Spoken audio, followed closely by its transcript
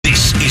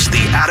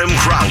Adam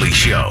Crowley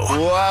Show.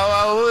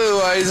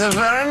 Wow, is it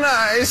very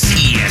nice?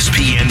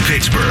 ESPN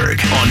Pittsburgh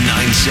on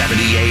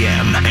 970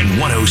 AM and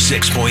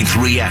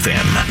 106.3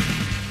 FM.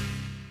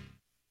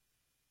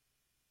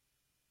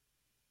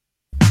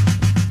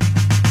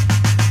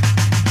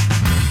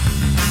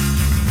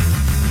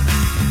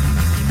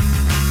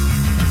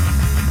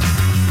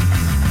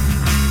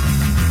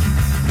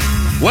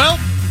 Well,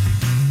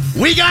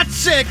 we got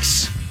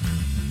 6,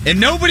 and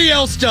nobody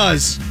else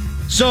does.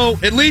 So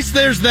at least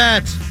there's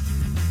that.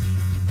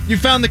 You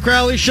found the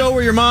Crowley Show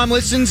where your mom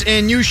listens,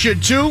 and you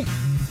should too.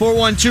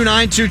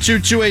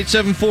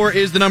 412-922-2874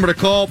 is the number to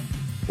call.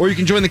 Or you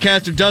can join the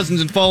cast of dozens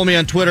and follow me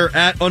on Twitter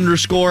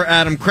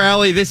 @_Adam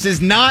Crowley. This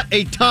is not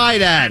a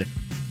Tide ad.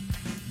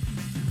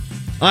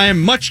 I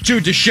am much too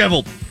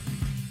disheveled.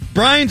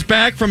 Brian's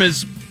back from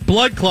his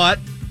blood clot.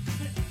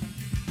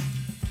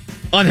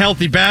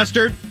 Unhealthy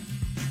bastard.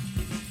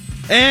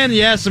 And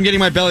yes, I'm getting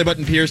my belly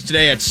button pierced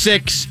today at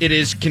 6. It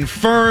is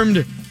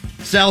confirmed.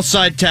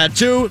 Southside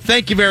Tattoo.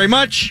 Thank you very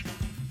much.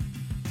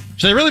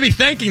 Should I really be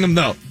thanking them,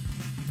 though?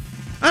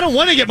 I don't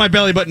want to get my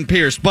belly button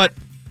pierced, but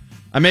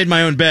I made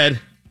my own bed,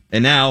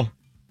 and now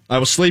I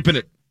will sleep in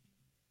it.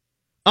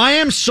 I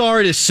am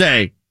sorry to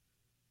say,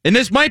 and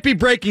this might be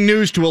breaking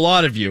news to a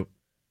lot of you,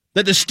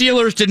 that the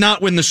Steelers did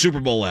not win the Super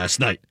Bowl last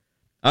night.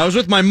 I was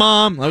with my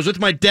mom, I was with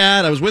my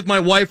dad, I was with my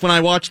wife when I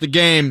watched the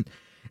game,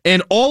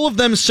 and all of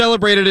them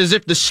celebrated as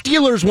if the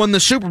Steelers won the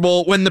Super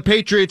Bowl when the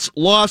Patriots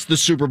lost the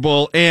Super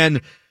Bowl.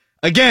 And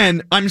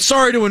again, I'm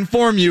sorry to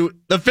inform you,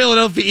 the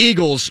Philadelphia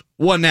Eagles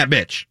won that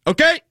bitch.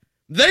 Okay?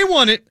 They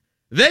won it.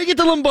 They get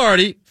the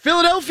Lombardi.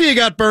 Philadelphia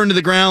got burned to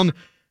the ground,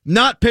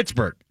 not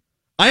Pittsburgh.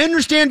 I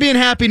understand being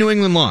happy New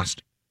England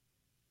lost.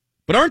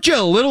 But aren't you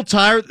a little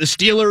tired that the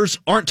Steelers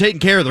aren't taking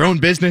care of their own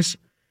business?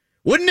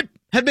 Wouldn't it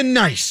have been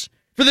nice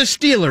for the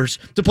Steelers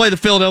to play the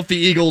Philadelphia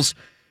Eagles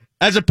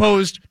as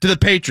opposed to the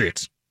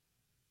Patriots?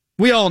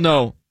 We all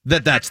know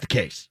that that's the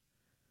case.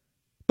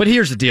 But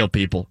here's the deal,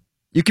 people.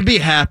 You can be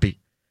happy.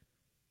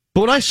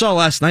 But what I saw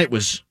last night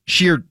was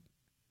sheer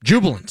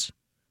jubilance.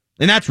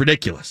 And that's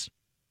ridiculous.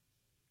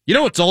 You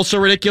know what's also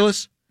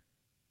ridiculous?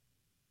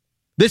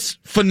 This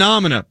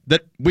phenomena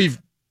that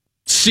we've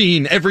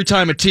seen every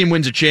time a team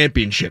wins a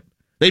championship.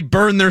 They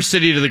burn their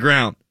city to the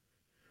ground.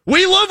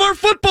 We love our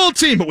football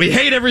team, but we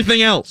hate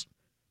everything else.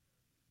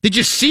 Did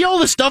you see all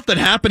the stuff that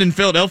happened in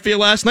Philadelphia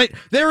last night?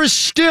 There is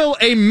still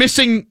a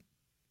missing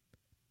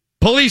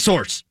police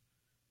horse.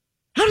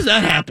 How does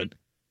that happen?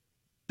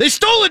 They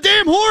stole a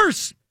damn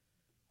horse!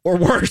 Or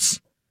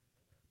worse.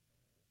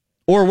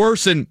 Or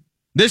worse in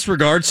this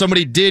regard,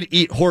 somebody did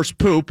eat horse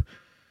poop.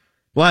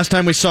 Last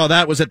time we saw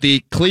that was at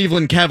the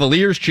Cleveland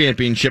Cavaliers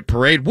championship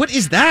parade. What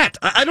is that?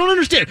 I don't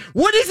understand.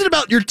 What is it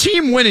about your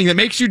team winning that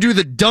makes you do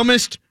the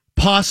dumbest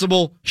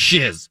possible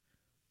shiz?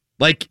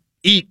 Like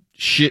eat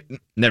shit.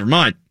 Never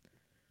mind.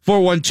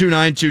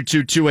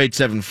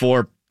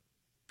 412-922-2874.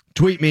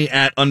 Tweet me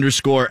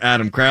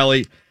 @_Adam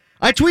Crowley.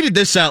 I tweeted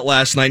this out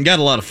last night and got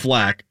a lot of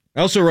flack.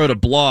 I also wrote a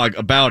blog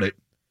about it.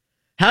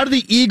 How do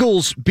the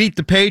Eagles beat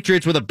the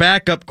Patriots with a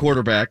backup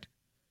quarterback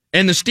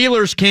and the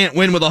Steelers can't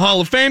win with a Hall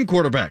of Fame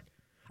quarterback?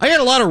 I got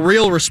a lot of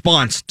real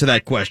response to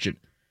that question.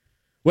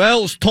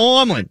 Well, it's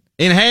Tomlin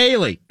and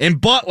Haley and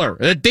Butler.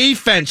 The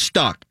defense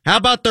stuck. How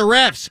about the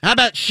refs? How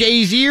about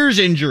Shazier's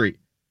injury?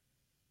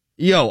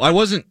 Yo, I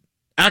wasn't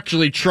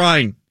actually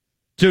trying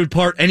to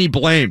impart any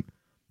blame.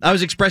 I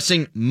was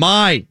expressing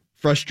my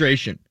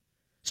frustration.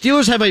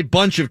 Steelers have a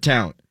bunch of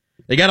talent.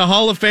 They got a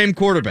Hall of Fame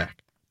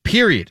quarterback.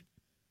 Period.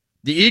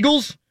 The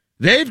Eagles,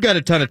 they've got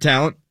a ton of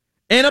talent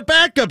and a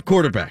backup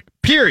quarterback.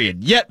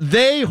 Period. Yet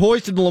they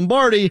hoisted the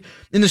Lombardi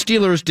and the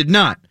Steelers did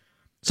not.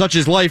 Such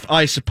is life,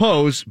 I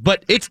suppose,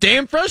 but it's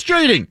damn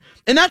frustrating.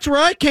 And that's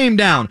where I came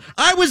down.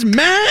 I was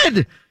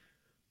mad.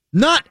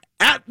 Not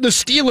at the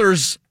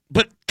Steelers,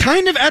 but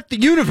kind of at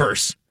the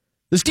universe.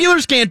 The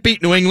Steelers can't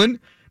beat New England,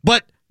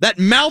 but that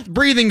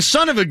mouth-breathing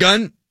son of a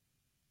gun,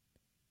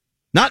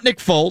 not Nick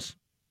Foles,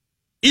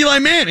 Eli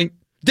Manning,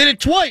 did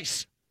it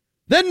twice.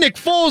 Then Nick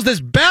Foles, this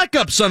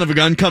backup son of a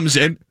gun, comes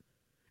in,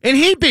 and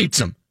he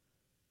beats him.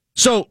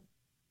 So,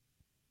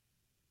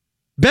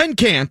 Ben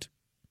can't.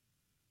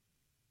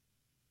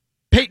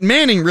 Peyton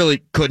Manning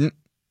really couldn't.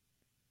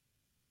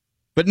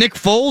 But Nick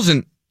Foles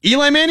and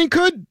Eli Manning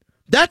could?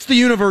 That's the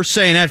universe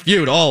saying F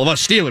you to all of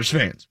us Steelers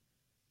fans.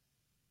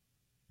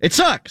 It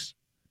sucks.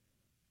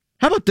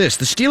 How about this?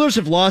 The Steelers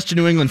have lost to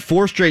New England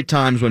 4 straight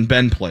times when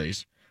Ben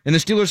plays, and the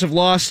Steelers have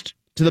lost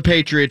to the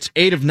Patriots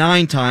 8 of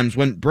 9 times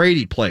when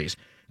Brady plays.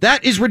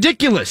 That is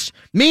ridiculous.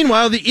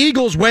 Meanwhile, the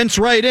Eagles waltz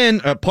right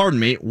in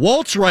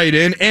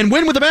and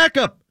win with a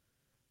backup.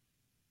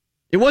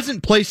 It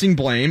wasn't placing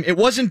blame. It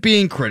wasn't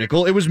being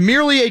critical. It was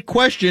merely a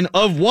question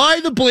of why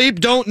the bleep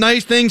don't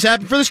nice things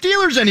happen for the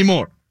Steelers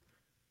anymore.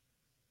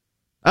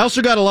 I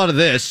also got a lot of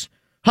this.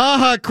 Ha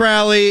ha,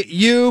 Crowley,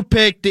 you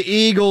picked the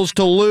Eagles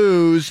to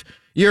lose.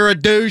 You're a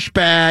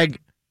douchebag.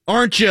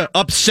 Aren't you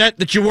upset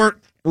that you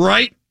weren't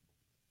right?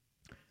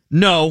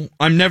 No,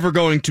 I'm never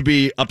going to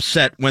be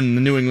upset when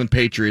the New England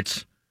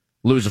Patriots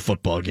lose a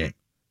football game.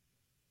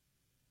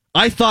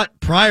 I thought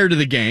prior to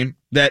the game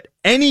that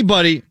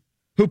anybody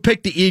who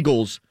picked the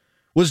Eagles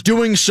was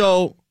doing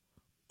so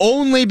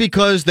only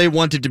because they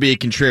wanted to be a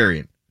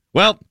contrarian.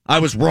 Well, I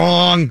was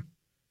wrong.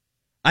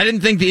 I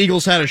didn't think the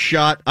Eagles had a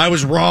shot. I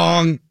was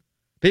wrong.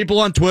 People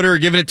on Twitter are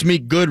giving it to me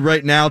good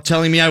right now,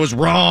 telling me I was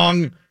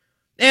wrong.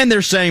 And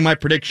they're saying my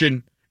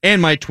prediction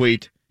and my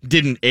tweet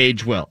didn't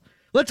age well.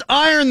 Let's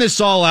iron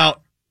this all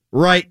out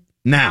right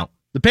now.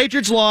 The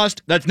Patriots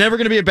lost. That's never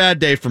going to be a bad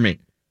day for me.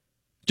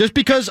 Just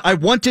because I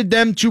wanted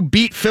them to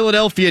beat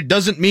Philadelphia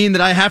doesn't mean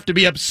that I have to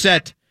be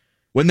upset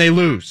when they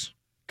lose.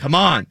 Come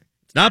on.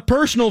 It's not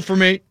personal for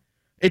me.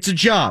 It's a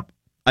job.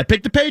 I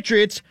picked the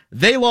Patriots.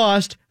 They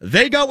lost.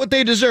 They got what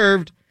they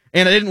deserved,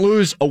 and I didn't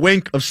lose a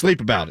wink of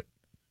sleep about it.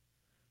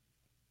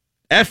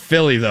 F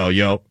Philly, though,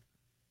 yo.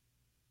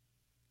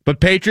 But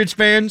Patriots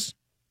fans,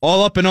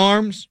 all up in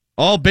arms,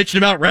 all bitching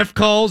about ref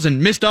calls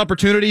and missed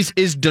opportunities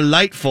is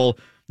delightful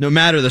no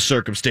matter the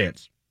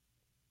circumstance.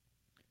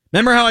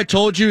 Remember how I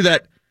told you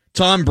that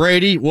Tom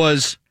Brady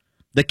was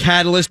the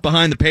catalyst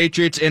behind the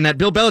Patriots and that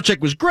Bill Belichick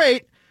was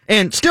great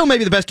and still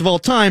maybe the best of all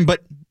time,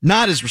 but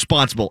not as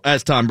responsible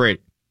as Tom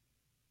Brady?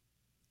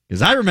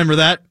 Because I remember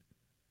that.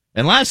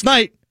 And last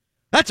night,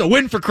 that's a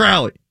win for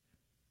Crowley.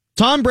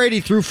 Tom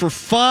Brady threw for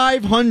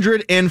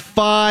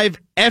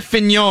 505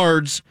 effing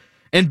yards,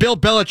 and Bill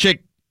Belichick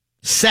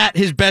sat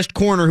his best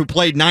corner who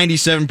played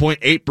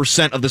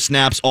 97.8% of the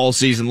snaps all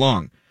season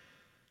long.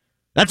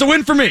 That's a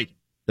win for me.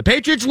 The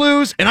Patriots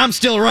lose, and I'm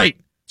still right.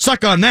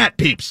 Suck on that,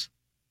 peeps.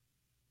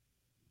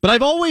 But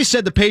I've always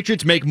said the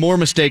Patriots make more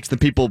mistakes than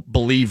people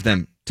believe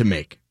them to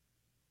make.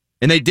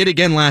 And they did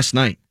again last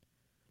night.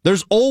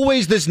 There's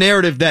always this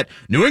narrative that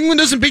New England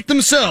doesn't beat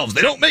themselves.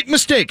 They don't make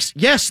mistakes.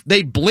 Yes,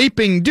 they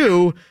bleeping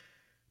do.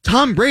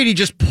 Tom Brady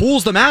just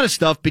pulls them out of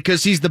stuff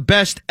because he's the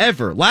best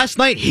ever. Last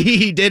night,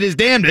 he did his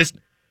damnedest.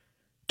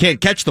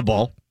 Can't catch the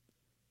ball.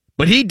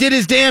 But he did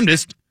his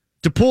damnedest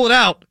to pull it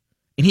out,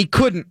 and he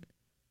couldn't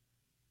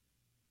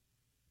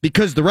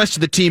because the rest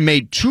of the team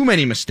made too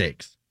many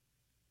mistakes.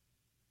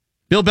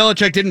 Bill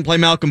Belichick didn't play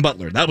Malcolm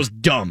Butler. That was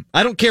dumb.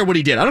 I don't care what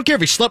he did. I don't care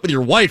if he slept with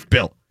your wife,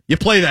 Bill. You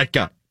play that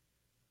guy.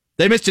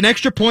 They missed an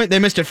extra point. They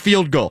missed a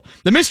field goal.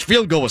 The missed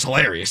field goal was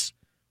hilarious.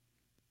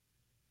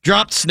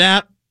 Dropped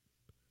snap.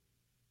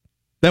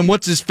 Then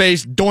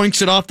what's-his-face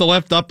doinks it off the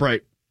left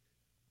upright.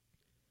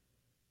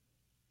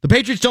 The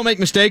Patriots don't make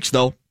mistakes,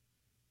 though.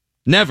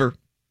 Never.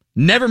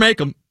 Never make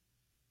them.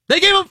 They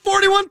gave up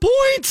 41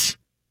 points.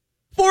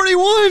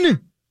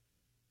 41.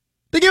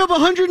 They gave up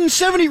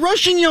 170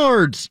 rushing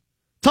yards.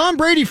 Tom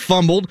Brady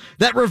fumbled.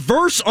 That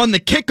reverse on the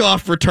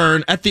kickoff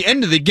return at the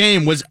end of the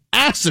game was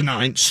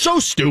asinine. So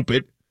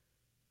stupid.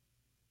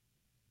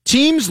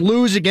 Teams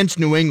lose against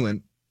New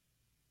England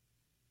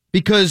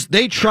because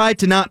they try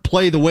to not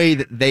play the way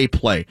that they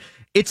play.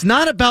 It's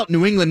not about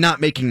New England not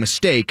making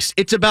mistakes.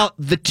 It's about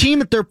the team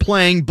that they're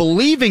playing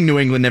believing New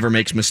England never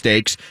makes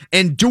mistakes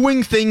and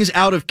doing things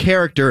out of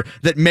character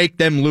that make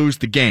them lose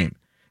the game.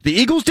 The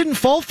Eagles didn't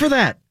fall for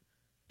that.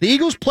 The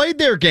Eagles played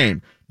their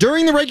game.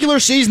 During the regular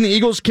season, the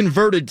Eagles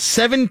converted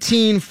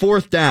 17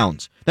 fourth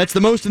downs. That's the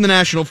most in the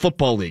National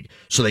Football League.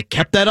 So they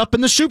kept that up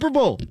in the Super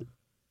Bowl.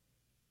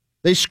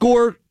 They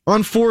scored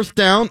on fourth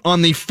down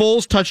on the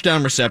Foles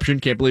touchdown reception.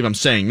 Can't believe I'm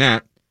saying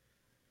that.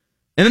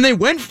 And then they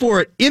went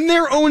for it in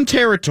their own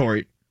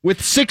territory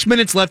with 6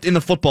 minutes left in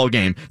the football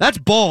game. That's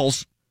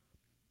balls.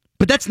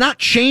 But that's not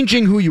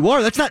changing who you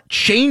are. That's not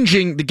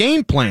changing the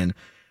game plan.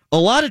 A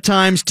lot of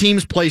times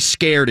teams play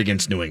scared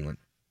against New England.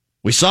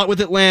 We saw it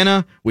with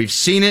Atlanta. We've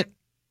seen it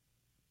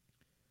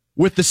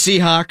with the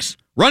Seahawks.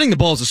 Running the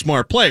ball is a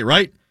smart play,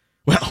 right?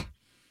 Well,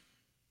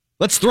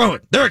 let's throw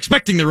it. They're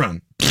expecting the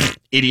run.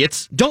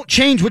 Idiots. Don't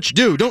change what you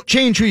do. Don't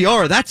change who you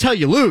are. That's how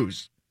you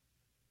lose.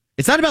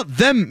 It's not about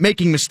them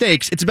making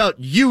mistakes. It's about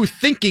you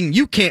thinking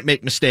you can't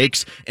make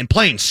mistakes and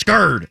playing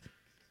scared.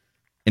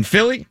 In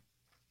Philly,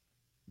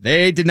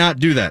 they did not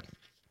do that.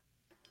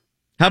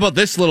 How about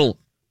this little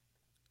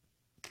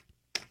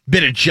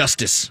bit of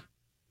justice?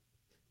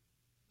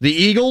 The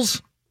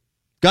Eagles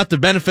got the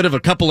benefit of a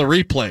couple of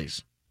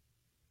replays.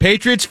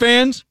 Patriots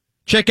fans,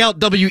 check out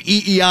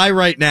WEEI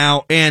right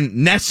now and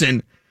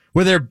Nesson,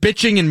 where they're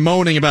bitching and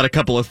moaning about a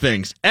couple of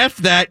things. F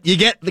that, you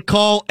get the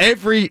call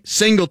every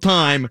single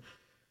time.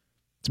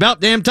 It's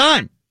about damn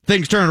time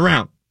things turn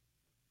around.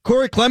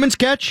 Corey Clemens'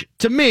 catch,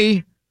 to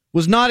me,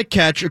 was not a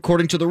catch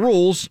according to the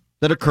rules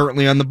that are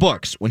currently on the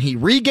books. When he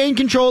regained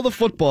control of the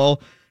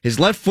football, his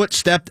left foot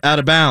stepped out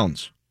of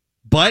bounds.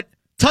 But,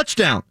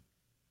 touchdown.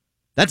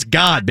 That's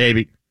God,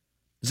 baby.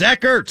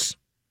 Zach Ertz.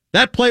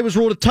 That play was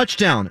ruled a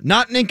touchdown,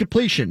 not an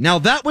incompletion. Now,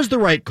 that was the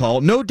right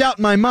call, no doubt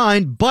in my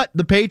mind, but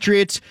the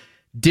Patriots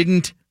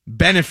didn't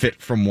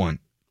benefit from one.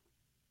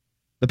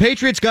 The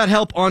Patriots got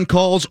help on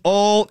calls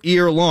all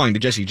year long. The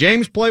Jesse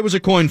James play was a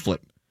coin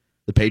flip.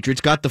 The Patriots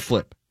got the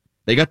flip.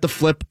 They got the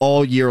flip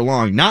all year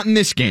long, not in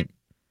this game.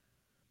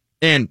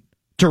 And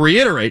to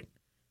reiterate,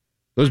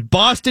 those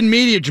Boston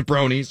media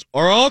jabronis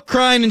are all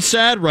crying and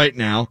sad right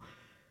now,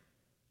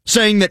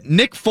 saying that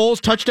Nick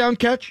Foles' touchdown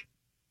catch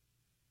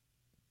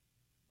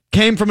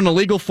came from an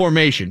illegal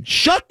formation.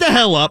 Shut the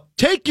hell up.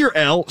 Take your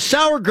L.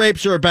 Sour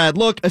grapes are a bad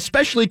look,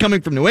 especially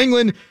coming from New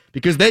England,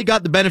 because they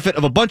got the benefit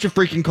of a bunch of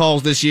freaking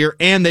calls this year,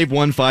 and they've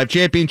won 5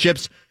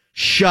 championships.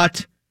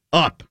 Shut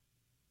up.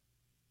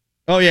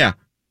 Oh, yeah.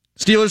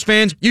 Steelers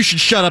fans, you should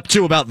shut up,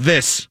 too, about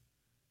this.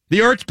 The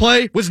Ertz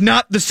play was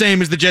not the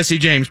same as the Jesse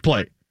James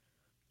play.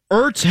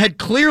 Ertz had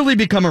clearly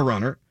become a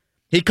runner.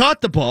 He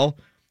caught the ball.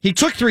 He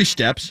took 3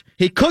 steps.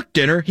 He cooked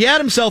dinner. He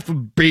had himself a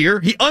beer.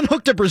 He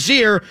unhooked a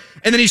brassiere,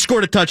 and then he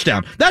scored a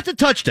touchdown. That's a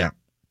touchdown.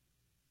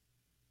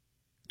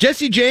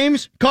 Jesse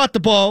James caught the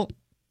ball,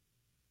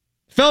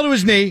 fell to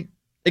his knee,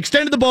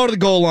 extended the ball to the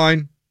goal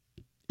line.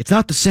 It's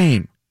not the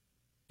same.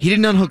 He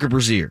didn't unhook a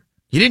brassiere.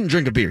 He didn't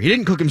drink a beer. He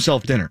didn't cook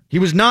himself dinner. He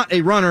was not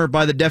a runner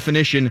by the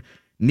definition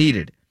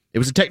needed. It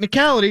was a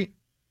technicality.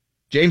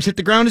 James hit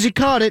the ground as he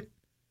caught it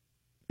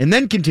and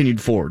then continued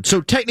forward.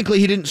 So technically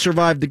he didn't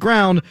survive the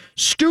ground.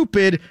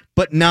 Stupid,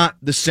 but not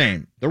the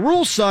same. The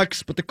rule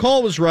sucks, but the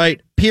call was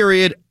right.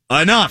 Period.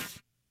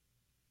 Enough.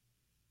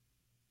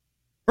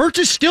 Ertz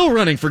is still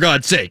running, for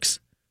God's sakes.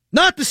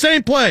 Not the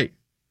same play.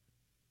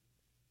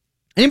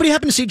 Anybody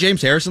happen to see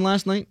James Harrison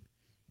last night?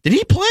 Did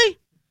he play?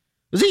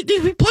 Did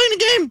he play in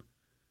the game?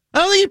 I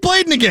don't think he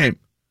played in the game.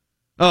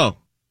 Oh,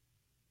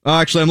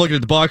 actually, I'm looking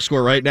at the box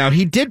score right now.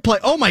 He did play.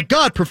 Oh, my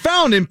God,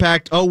 profound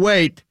impact. Oh,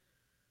 wait.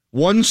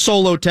 1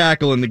 solo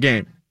tackle in the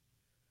game.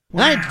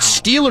 Wow. I had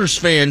Steelers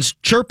fans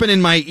chirping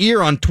in my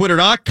ear on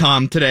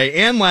Twitter.com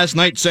today and last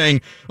night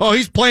saying, oh,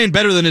 he's playing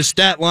better than his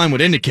stat line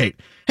would indicate.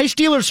 Hey,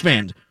 Steelers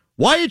fans,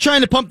 why are you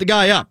trying to pump the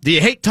guy up? Do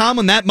you hate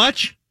Tomlin that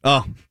much?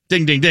 Oh,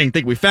 ding, ding, ding.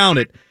 Think we found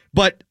it.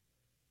 But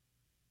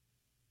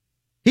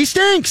he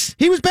stinks.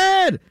 He was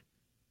bad.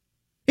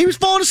 He was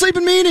falling asleep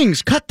in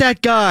meetings. Cut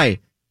that guy.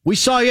 We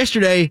saw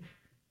yesterday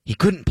he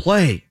couldn't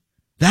play.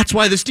 That's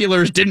why the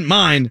Steelers didn't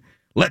mind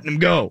letting him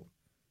go.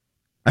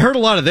 I heard a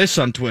lot of this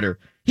on Twitter.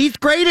 He's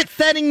great at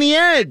setting the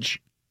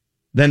edge.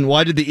 Then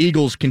why did the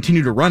Eagles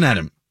continue to run at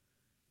him?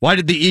 Why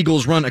did the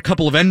Eagles run a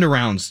couple of end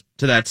arounds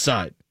to that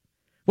side?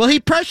 Well, he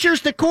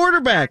pressures the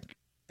quarterback.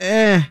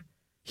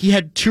 He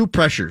had 2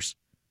 pressures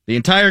the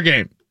entire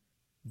game.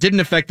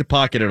 Didn't affect the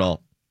pocket at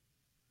all.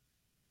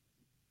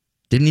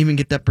 Didn't even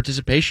get that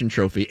participation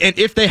trophy. And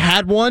if they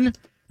had one,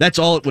 that's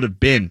all it would have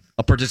been,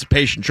 a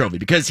participation trophy.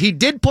 Because he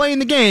did play in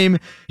the game.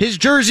 His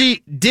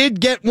jersey did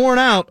get worn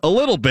out a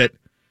little bit,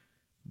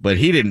 but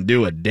he didn't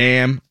do a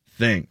damn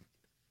thing.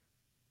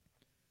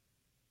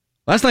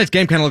 Last night's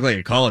game kind of looked like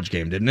a college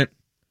game, didn't it?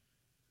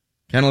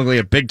 Kind of looked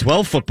like a Big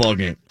 12 football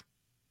game.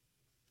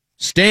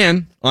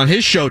 Stan, on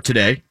his show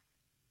today,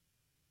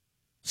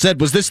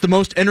 said, was this the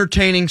most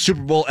entertaining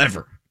Super Bowl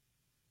ever?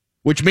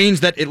 Which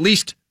means that at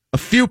least a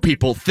few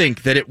people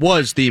think that it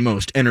was the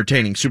most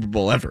entertaining Super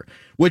Bowl ever.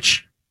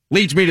 Which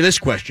leads me to this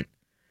question.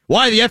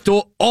 Why the F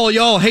do all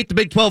y'all hate the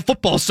Big 12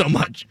 football so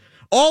much?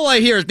 All I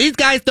hear is, these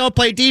guys don't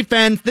play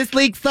defense. This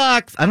league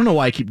sucks. I don't know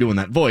why I keep doing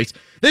that voice.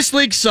 This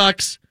league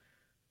sucks.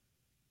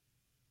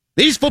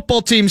 These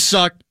football teams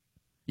suck.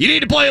 You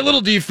need to play a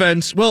little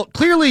defense. Well,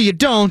 clearly you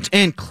don't,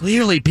 and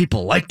clearly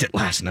people liked it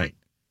last night.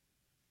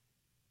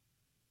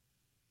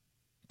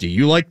 Do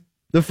you like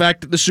the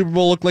fact that the Super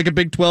Bowl looked like a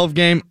Big 12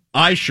 game?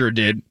 I sure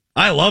did.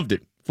 I loved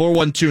it.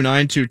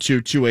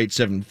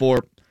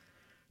 412-922-2874.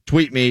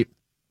 Tweet me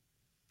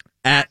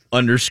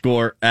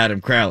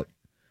 @_Adam Crowley.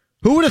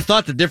 Who would have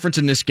thought the difference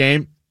in this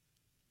game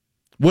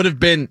would have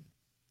been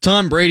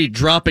Tom Brady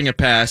dropping a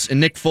pass and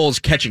Nick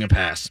Foles catching a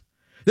pass?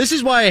 This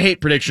is why I hate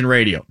prediction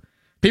radio.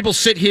 People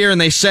sit here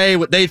and they say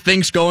what they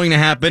think's going to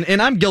happen,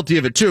 and I'm guilty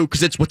of it too,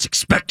 because it's what's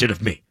expected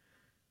of me.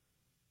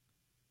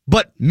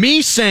 But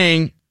me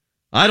saying,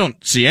 I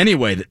don't see any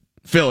way that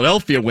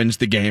Philadelphia wins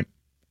the game,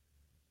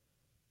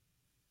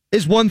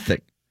 is one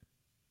thing.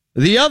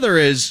 The other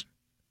is,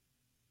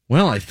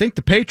 well, I think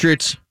the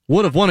Patriots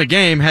would have won a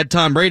game had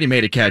Tom Brady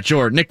made a catch,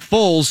 or Nick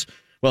Foles,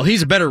 well,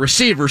 he's a better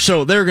receiver,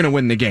 so they're going to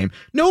win the game.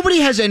 Nobody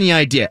has any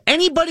idea.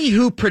 Anybody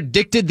who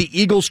predicted the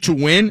Eagles to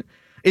win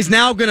is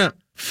now going to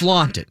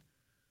flaunt it.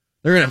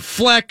 They're going to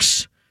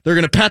flex. They're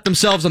going to pat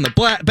themselves on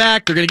the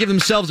back. They're going to give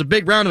themselves a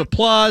big round of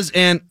applause.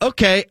 And,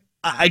 okay,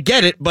 I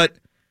get it, but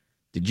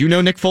did you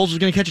know Nick Foles was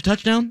going to catch a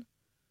touchdown?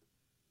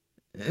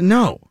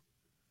 No.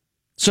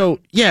 So,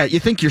 yeah, you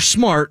think you're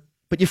smart,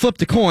 but you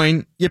flipped a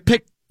coin, you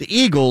picked the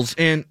Eagles,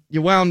 and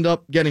you wound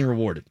up getting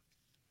rewarded.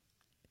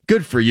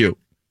 Good for you.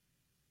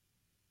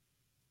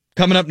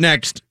 Coming up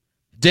next,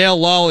 Dale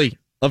Lawley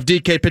of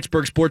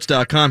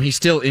DKPittsburghSports.com. He's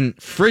still in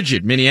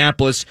frigid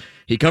Minneapolis.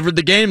 He covered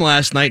the game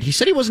last night. He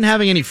said he wasn't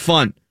having any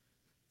fun.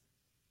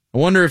 I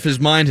wonder if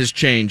his mind has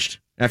changed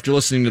after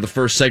listening to the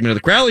first segment of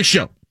The Crowley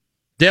Show.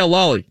 Dale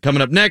Lawley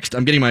coming up next.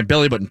 I'm getting my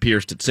belly button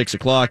pierced at 6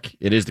 o'clock.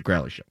 It is The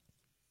Crowley Show.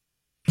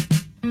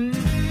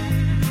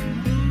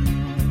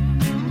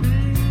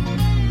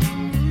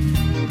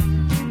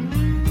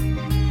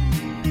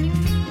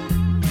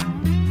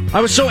 I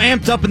was so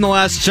amped up in the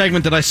last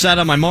segment that I sat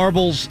on my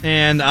marbles,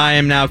 and I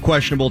am now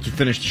questionable to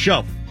finish the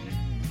show.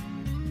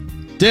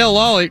 Dale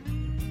Lawley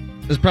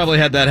has probably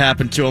had that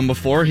happen to him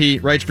before. He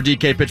writes for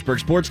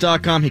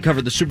DKPittsburghSports.com. He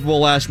covered the Super Bowl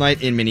last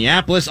night in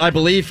Minneapolis. I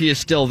believe he is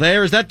still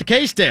there. Is that the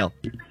case, Dale?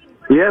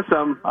 Yes,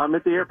 I'm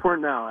at the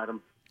airport now,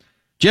 Adam.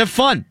 Did you have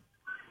fun?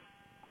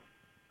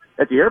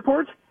 At the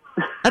airport?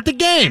 At the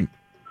game?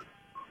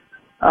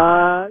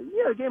 Yeah,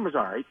 the game was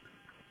all right.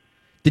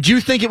 Did you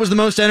think it was the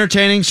most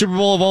entertaining Super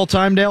Bowl of all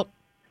time, Dale?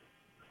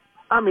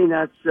 I mean,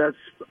 that's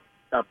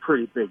a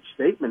pretty big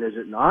statement, is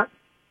it not?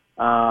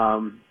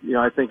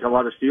 I think a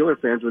lot of Steeler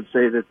fans would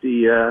say that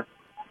the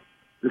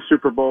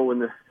Super Bowl when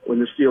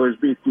the Steelers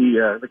beat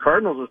the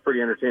Cardinals was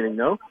pretty entertaining.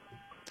 No,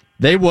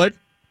 they would,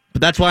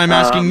 but that's why I'm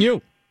asking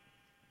you.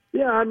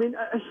 Yeah, I mean,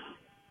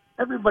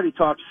 everybody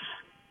talks.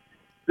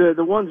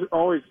 The ones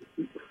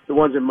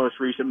in most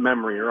recent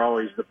memory are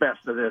always the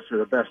best of this or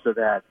the best of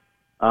that.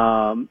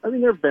 I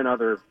mean, there have been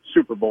other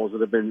Super Bowls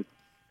that have been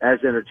as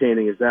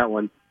entertaining as that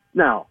one.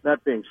 Now,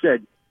 that being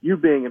said, you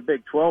being a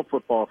Big 12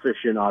 football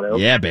aficionado,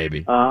 yeah,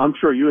 baby, I'm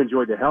sure you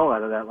enjoyed the hell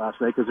out of that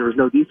last night because there was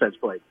no defense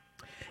played.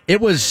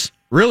 It was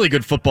really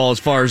good football as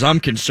far as I'm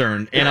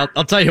concerned. And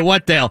I'll tell you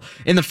what, Dale,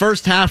 in the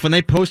first half, when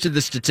they posted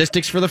the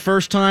statistics for the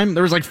first time,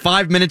 there was like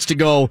 5 minutes to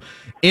go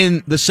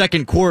in the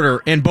second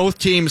quarter, and both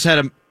teams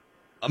had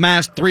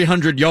amassed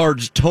 300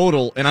 yards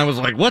total. And I was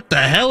like, what the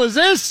hell is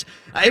this?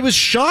 It was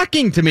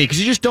shocking to me because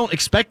you just don't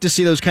expect to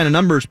see those kind of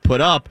numbers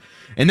put up.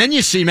 And then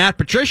you see Matt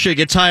Patricia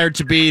gets hired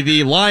to be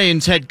the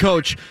Lions head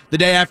coach the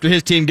day after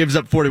his team gives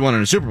up 41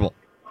 in a Super Bowl.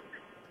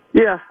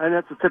 Yeah, and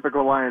that's a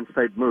typical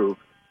Lions-type move.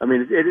 I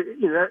mean,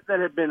 that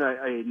had been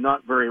a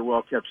not very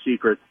well-kept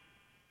secret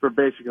for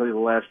basically the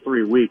last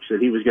 3 weeks that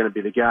he was going to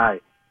be the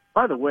guy.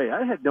 By the way,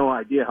 I had no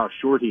idea how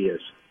short he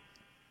is.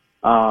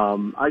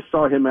 I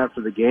saw him after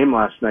the game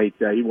last night.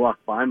 He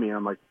walked by me, and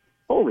I'm like,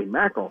 holy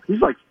mackerel.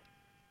 He's like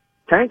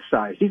tank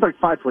size. He's like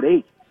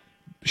 5'8".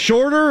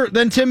 Shorter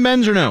than Tim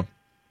Benz or no?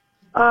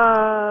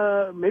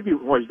 Maybe.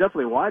 Well, he's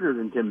definitely wider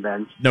than Tim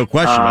Benz. No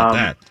question about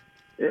that.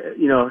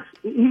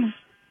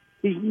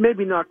 He's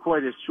maybe not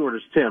quite as short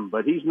as Tim,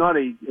 but he's not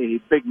a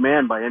big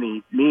man by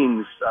any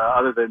means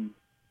other than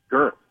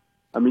girth.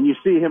 I mean, you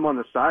see him on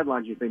the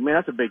sidelines, you think, man,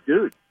 that's a big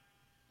dude.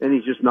 And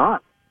he's just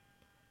not.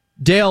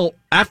 Dale,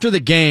 after the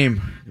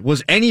game,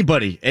 was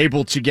anybody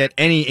able to get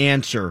any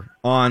answer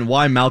on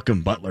why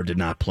Malcolm Butler did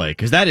not play?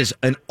 Because that is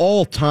an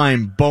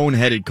all-time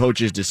boneheaded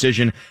coach's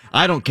decision.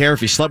 I don't care if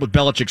he slept with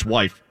Belichick's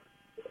wife.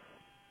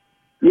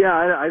 Yeah,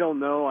 I don't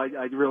know. I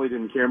really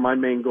didn't care. My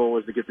main goal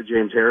was to get to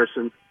James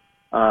Harrison,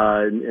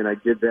 and I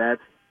did that.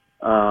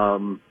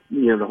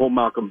 The whole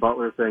Malcolm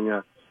Butler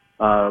thing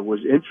was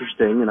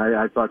interesting, and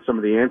I thought some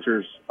of the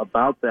answers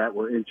about that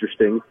were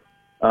interesting.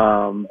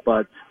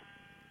 But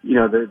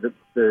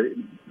the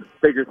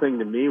bigger thing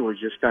to me was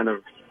just kind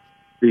of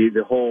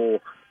the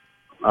whole.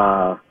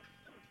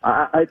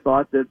 I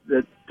thought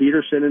that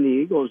Peterson and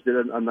the Eagles did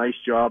a nice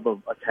job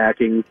of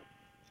attacking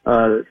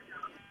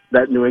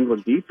that New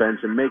England defense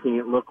and making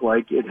it look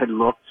like it had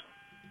looked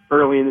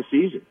early in the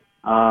season.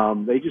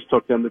 They just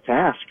took them to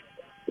task.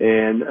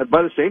 And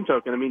by the same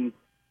token, I mean,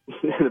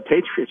 the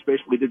Patriots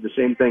basically did the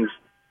same things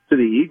to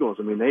the Eagles.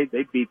 I mean,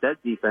 they beat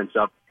that defense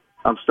up.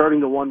 I'm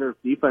starting to wonder if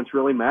defense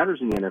really matters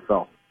in the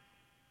NFL.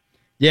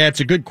 Yeah, it's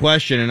a good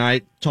question, and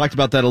I talked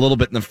about that a little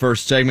bit in the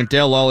first segment.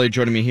 Dale Lawley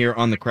joining me here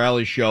on the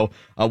Crowley Show.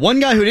 One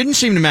guy who didn't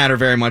seem to matter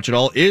very much at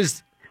all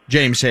is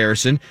James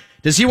Harrison.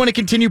 Does he want to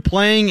continue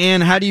playing,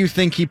 and how do you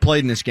think he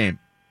played in this game?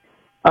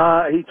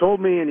 He told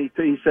me, and he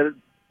said it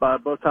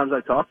both times I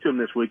talked to him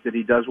this week, that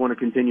he does want to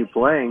continue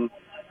playing.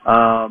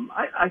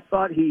 I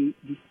thought he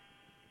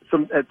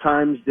at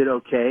times did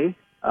okay.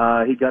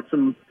 He got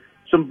some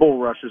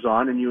bull rushes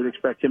on, and you would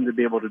expect him to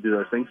be able to do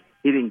those things.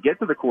 He didn't get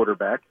to the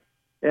quarterback,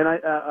 and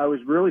I was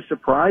really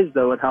surprised,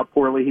 though, at how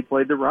poorly he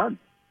played the run.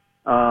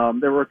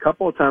 There were a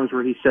couple of times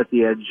where he set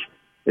the edge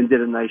and did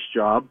a nice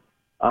job.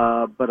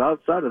 But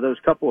outside of those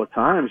couple of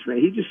times,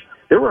 man,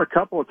 there were a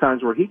couple of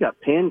times where he got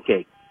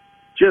pancaked,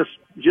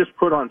 just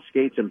put on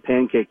skates and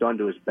pancaked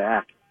onto his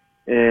back.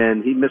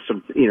 And he missed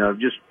some,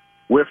 just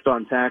whiffed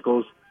on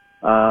tackles.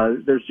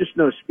 There's just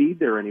no speed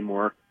there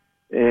anymore.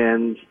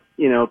 And,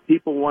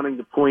 people wanting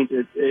to point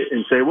at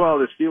and say, well,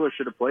 the Steelers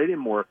should have played him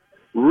more,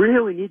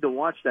 really need to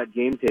watch that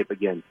game tape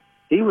again.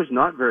 He was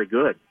not very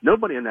good.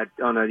 Nobody on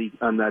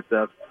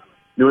that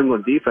New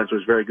England defense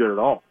was very good at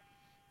all.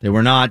 They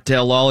were not.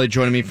 Dale Lawley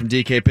joining me from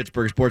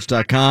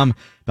DKPittsburghSports.com,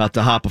 about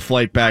to hop a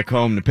flight back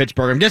home to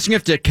Pittsburgh. I'm guessing you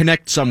have to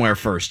connect somewhere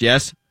first,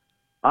 yes?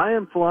 I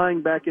am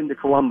flying back into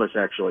Columbus,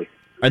 actually.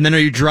 And then are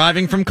you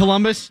driving from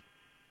Columbus?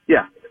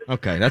 Yeah.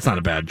 Okay, that's not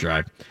a bad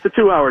drive. It's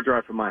a 2-hour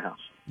drive from my house.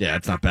 Yeah,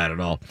 it's not bad at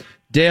all.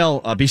 Dale,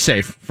 be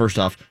safe, first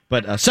off.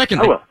 But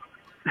secondly, I will.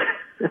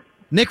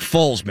 Nick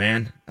Foles,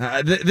 man.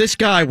 This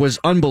guy was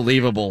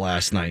unbelievable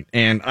last night.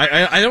 And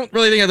I don't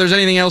really think there's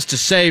anything else to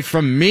say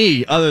from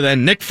me other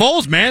than Nick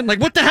Foles, man. Like,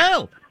 what the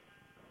hell?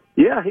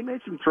 Yeah, he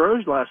made some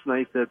throws last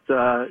night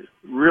that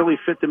really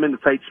fit them into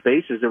tight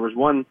spaces. There was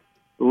one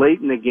late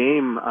in the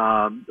game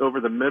over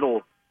the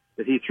middle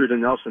that he threw to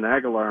Nelson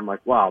Aguilar. I'm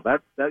like, wow,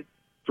 that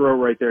throw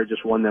right there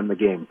just won them the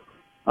game.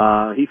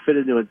 He fit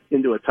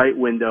into a tight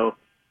window.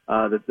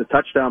 The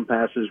touchdown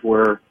passes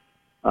were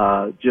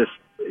just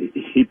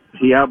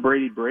he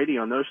out-Brady'd Brady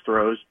on those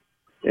throws,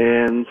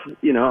 and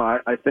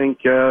I think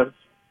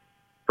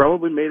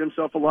probably made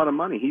himself a lot of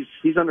money.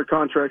 He's under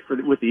contract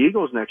with the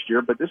Eagles next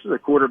year, but this is a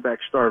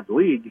quarterback-starved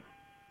league,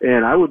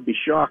 and I would be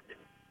shocked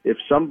if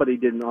somebody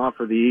didn't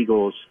offer the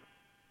Eagles,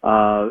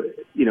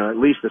 at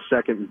least a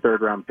second and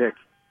third round pick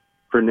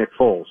for Nick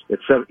Foles.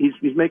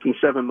 He's making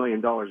 $7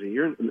 million a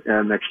year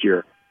next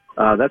year.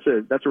 That's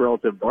a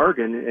relative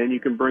bargain, and you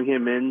can bring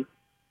him in,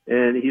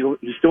 and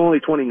he's still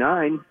only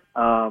 29.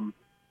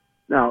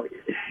 Now,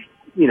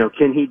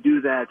 can he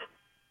do that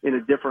in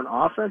a different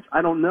offense?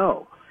 I don't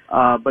know.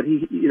 But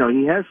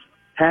he has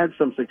had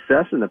some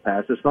success in the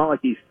past. It's not like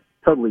he's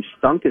totally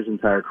stunk his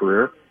entire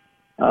career.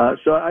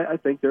 So I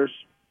think there's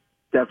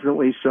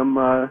definitely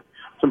some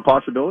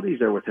possibilities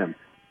there with him.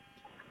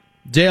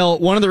 Dale,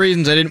 one of the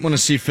reasons I didn't want to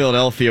see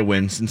Philadelphia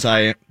win, since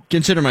I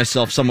consider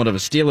myself somewhat of a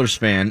Steelers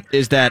fan,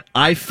 is that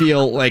I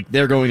feel like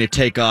they're going to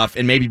take off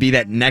and maybe be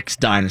that next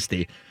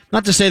dynasty.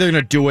 Not to say they're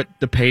going to do what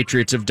the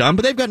Patriots have done,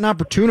 but they've got an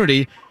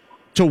opportunity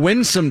to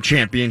win some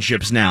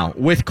championships now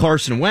with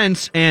Carson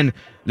Wentz, and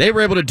they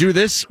were able to do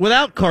this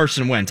without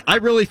Carson Wentz. I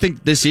really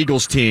think this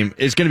Eagles team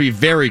is going to be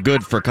very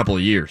good for a couple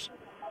of years.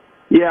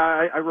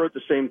 Yeah, I wrote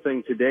the same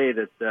thing today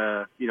that,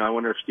 I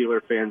wonder if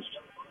Steeler fans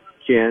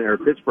or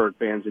Pittsburgh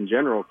fans in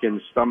general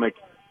can stomach,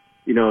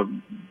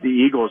 the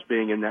Eagles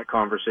being in that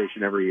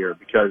conversation every year,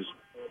 because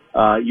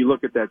you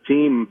look at that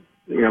team,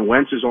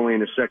 Wentz is only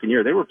in his second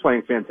year. They were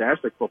playing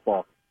fantastic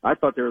football. I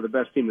thought they were the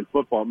best team in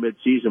football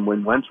mid-season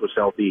when Wentz was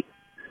healthy.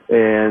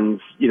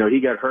 And, he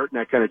got hurt, and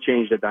that kind of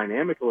changed the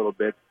dynamic a little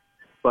bit.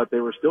 But they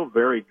were still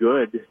very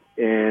good.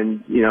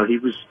 And,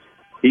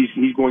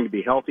 he's going to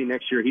be healthy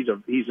next year. He's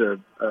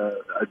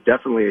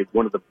definitely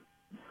one of the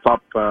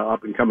top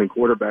up-and-coming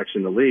quarterbacks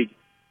in the league.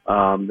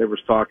 There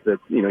was talk that,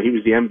 he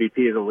was the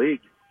MVP of the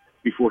league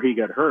before he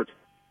got hurt.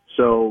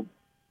 So,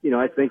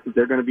 I think that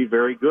they're going to be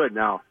very good.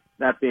 Now,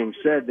 that being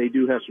said, they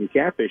do have some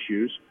cap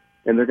issues,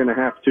 and they're going to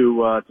have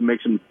to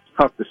make some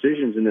tough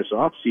decisions in this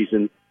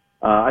offseason.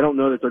 I don't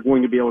know that they're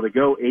going to be able to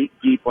go 8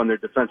 deep on their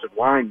defensive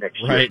line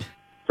next year,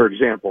 for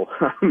example.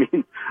 I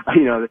mean,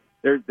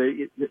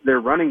 their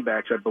running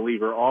backs, I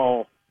believe, are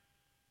all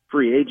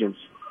free agents,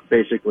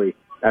 basically,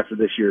 after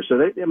this year. So,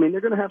 they're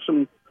going to have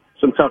some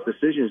tough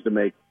decisions to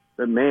make.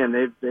 But,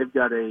 man, they've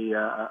got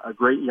a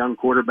great young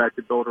quarterback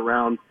to build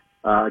around,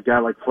 a guy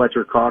like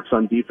Fletcher Cox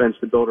on defense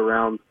to build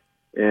around,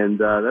 and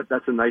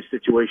that's a nice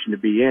situation to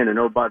be in. And,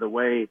 oh, by the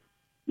way,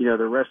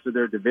 the rest of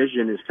their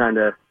division is kind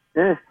of,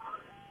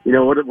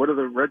 what are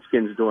the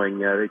Redskins doing?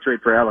 They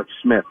trade for Alex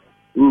Smith.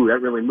 Ooh, that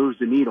really moves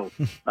the needle.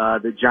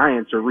 The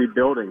Giants are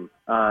rebuilding.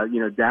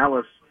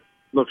 Dallas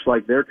looks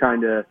like they're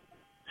kind of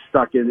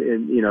stuck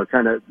in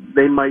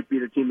they might be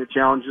the team that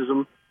challenges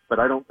them, but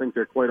I don't think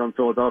they're quite on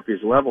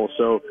Philadelphia's level.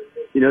 So,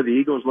 the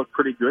Eagles look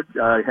pretty good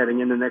heading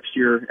into next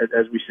year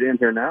as we stand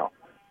here now.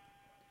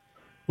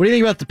 What do you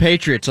think about the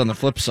Patriots on the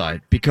flip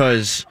side?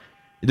 Because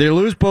they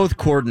lose both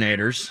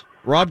coordinators.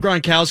 Rob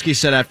Gronkowski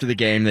said after the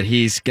game that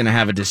he's going to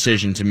have a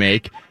decision to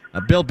make.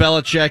 Bill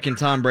Belichick and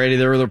Tom Brady,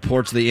 there were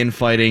reports of the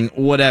infighting,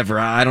 whatever.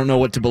 I don't know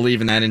what to believe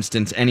in that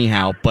instance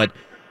anyhow, but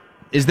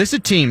is this a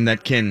team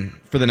that can,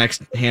 for the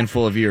next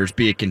handful of years,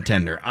 be a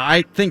contender?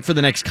 I think for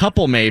the next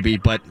couple maybe,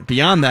 but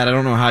beyond that, I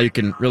don't know how you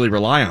can really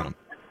rely on them.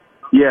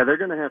 Yeah, they're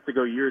going to have to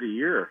go year to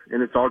year,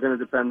 and it's all going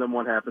to depend on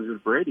what happens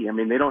with Brady.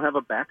 They don't have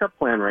a backup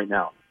plan right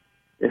now.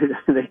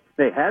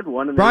 They had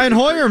one. And Brian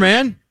Hoyer,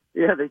 man.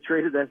 Yeah, they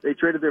traded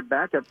their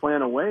backup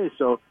plan away.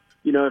 So,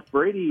 if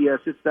Brady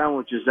sits down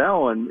with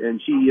Giselle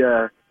and she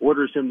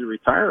orders him to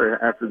retire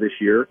after this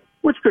year,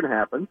 which could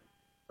happen,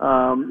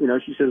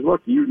 she says,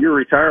 "Look, you're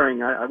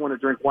retiring. I want to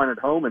drink wine at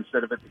home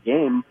instead of at the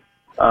game."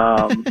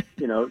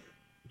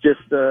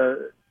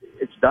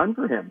 It's done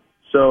for him.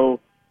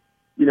 So,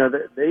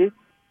 they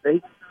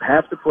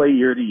have to play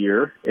year to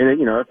year, and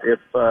if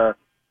I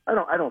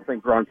don't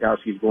think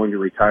Gronkowski is going to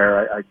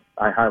retire.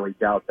 I highly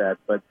doubt that,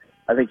 but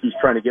I think he's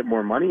trying to get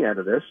more money out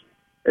of this.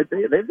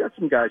 They've got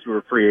some guys who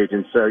are free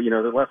agents.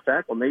 The left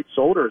tackle, Nate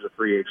Solder, is a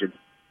free agent.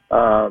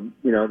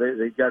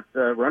 They've got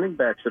running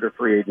backs that are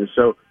free agents.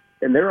 So,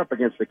 and they're up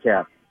against the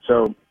cap.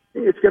 So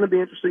it's going to be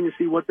interesting to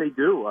see what they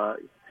do.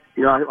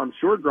 I'm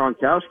sure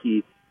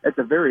Gronkowski, at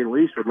the very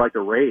least, would like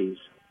a raise.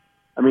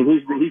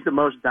 He's the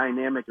most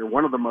dynamic, or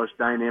one of the most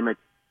dynamic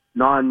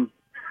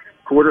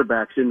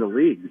non-quarterbacks in the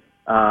league.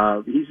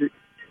 The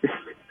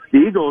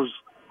Eagles,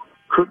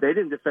 they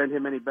didn't defend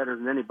him any better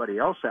than anybody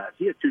else has.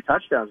 He had 2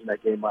 touchdowns in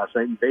that game last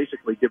night and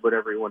basically did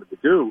whatever he wanted to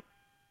do.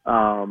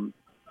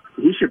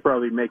 He should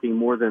probably be making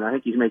more than, I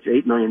think he makes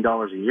 $8 million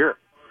a year.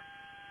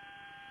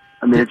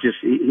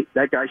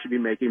 That guy should be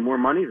making more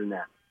money than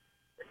that.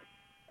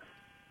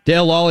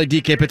 Dale Lawley,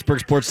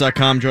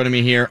 DKPittsburghSports.com, joining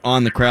me here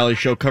on the Crowley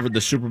Show. Covered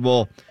the Super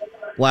Bowl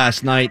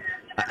last night.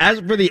 As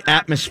for the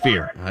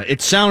atmosphere,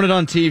 it sounded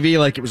on TV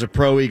like it was a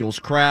pro-Eagles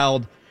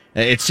crowd.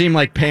 It seemed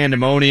like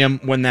pandemonium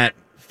when that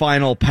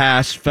final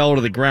pass fell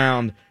to the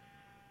ground.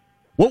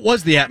 What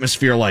was the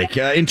atmosphere like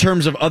in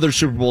terms of other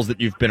Super Bowls that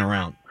you've been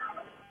around?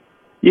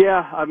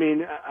 Yeah, I mean,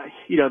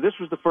 this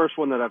was the first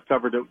one that I've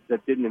covered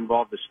that didn't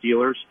involve the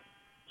Steelers,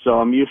 so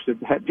I'm used to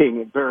that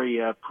being a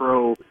very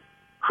pro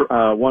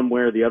one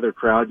way or the other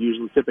crowd,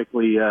 usually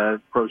typically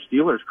pro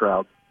Steelers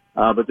crowd.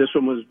 But this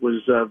one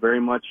was very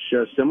much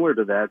similar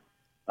to that.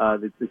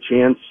 The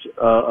chants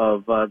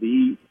of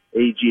the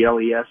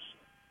AGLES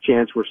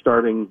chants were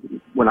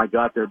starting when I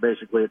got there,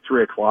 basically at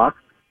 3:00.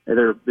 And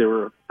there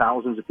were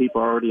thousands of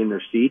people already in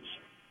their seats,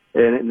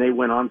 and they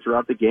went on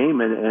throughout the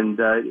game, and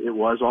it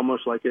was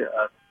almost like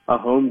a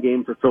home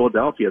game for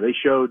Philadelphia. They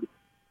showed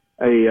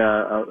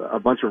a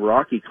bunch of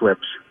Rocky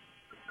clips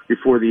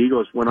before the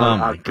Eagles went on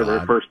out for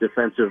their first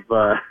defensive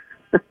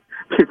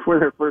before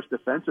their first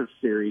defensive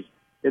series,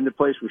 and the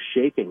place was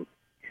shaking.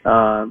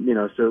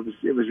 So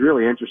it was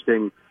really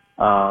interesting.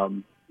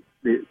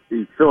 The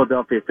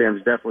Philadelphia fans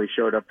definitely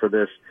showed up for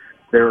this.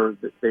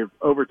 They've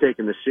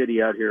overtaken the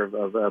city out here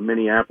of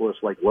Minneapolis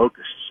like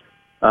locusts.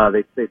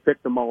 They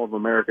picked the Mall of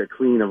America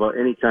clean of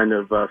any kind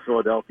of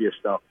Philadelphia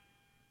stuff.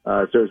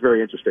 So it was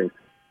very interesting.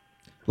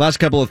 Last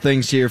couple of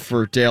things here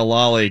for Dale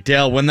Lally.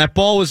 Dale, when that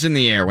ball was in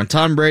the air, when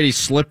Tom Brady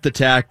slipped the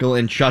tackle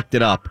and chucked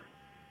it up,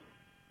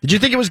 did you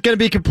think it was going to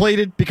be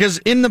completed? Because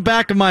in the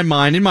back of my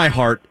mind, in my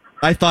heart,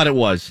 I thought it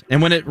was.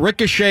 And when it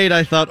ricocheted,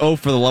 I thought, oh,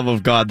 for the love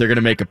of God, they're going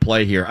to make a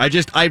play here. I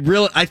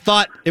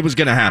thought it was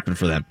going to happen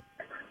for them.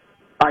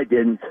 I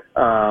didn't.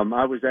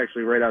 I was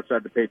actually right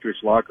outside the Patriots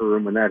locker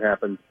room when that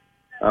happened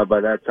by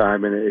that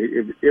time,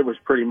 and it was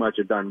pretty much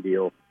a done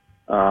deal.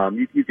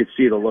 You could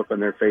see the look on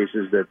their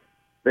faces that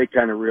they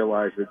kind of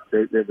realized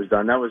that it was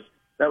done. That was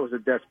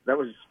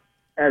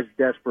as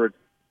desperate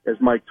as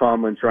Mike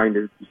Tomlin trying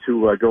to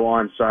go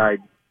onside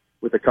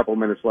with a couple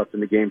minutes left in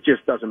the game.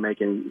 Just doesn't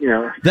make any,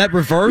 That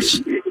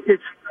reverse?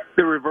 It's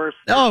the reverse.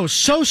 Oh,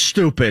 so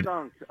stupid.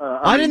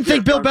 I didn't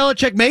think Bill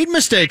Belichick made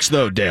mistakes,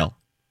 though, Dale.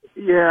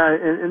 Yeah,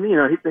 and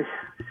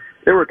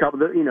there were a couple.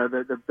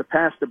 The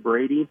pass to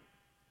Brady.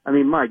 I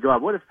mean, my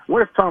God, what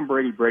if Tom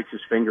Brady breaks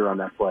his finger on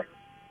that play,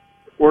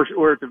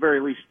 or at the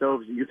very least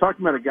stoves? You're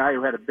talking about a guy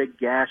who had a big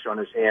gash on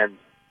his hand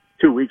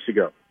 2 weeks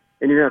ago,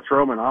 and you're going to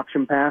throw him an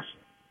option pass?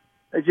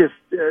 It's just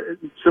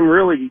some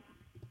really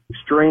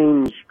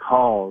strange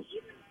calls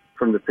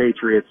from the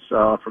Patriots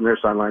from their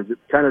sidelines. It's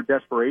kind of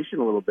desperation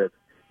a little bit,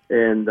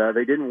 and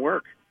they didn't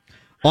work.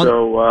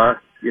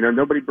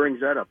 Nobody brings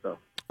that up though.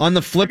 On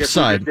the flip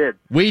side,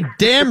 we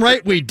damn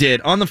right we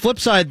did. On the flip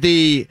side,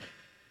 the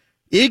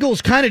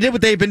Eagles kind of did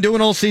what they've been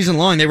doing all season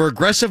long. They were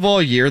aggressive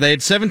all year. They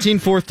had 17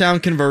 fourth down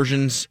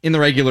conversions in the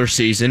regular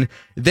season.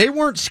 They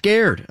weren't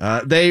scared.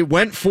 They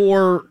went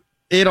for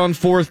it on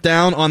fourth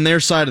down on their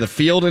side of the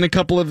field in a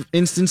couple of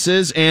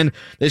instances, and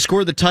they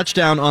scored the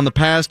touchdown on the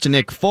pass to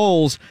Nick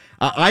Foles.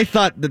 I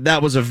thought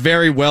that was a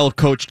very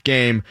well-coached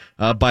game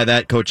by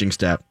that coaching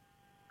staff.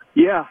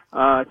 Yeah,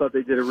 I thought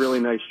they did a really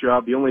nice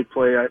job. The only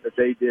play that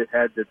they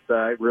had that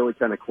I really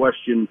kind of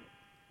questioned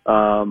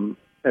even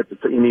at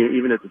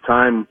the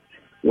time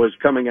was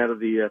coming out of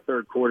the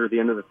third quarter, the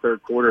end of the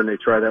third quarter, and they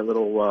tried that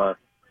little I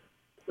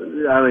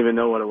don't even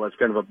know what it was,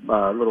 kind of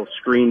a little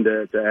screen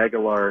to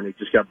Aguilar, and it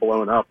just got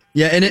blown up.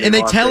 Yeah, and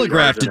they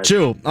telegraphed it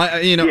too.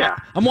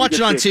 I'm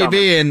watching on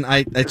TV, and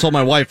I told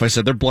my wife, I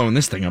said, they're blowing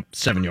this thing up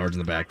 7 yards in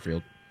the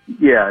backfield.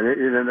 Yeah, and it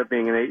ended up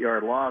being an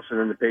 8-yard loss, and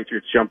then the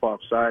Patriots jump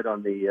offside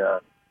on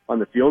the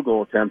field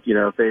goal attempt.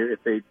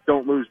 If they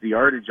don't lose the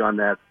yardage on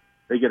that,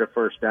 they get a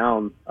first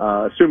down,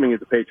 assuming that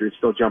the Patriots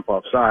still jump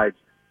off sides.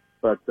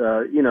 But,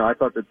 I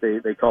thought that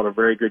they called a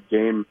very good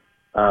game.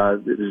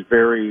 It was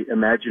very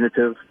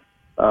imaginative.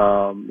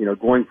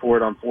 Going for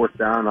it on fourth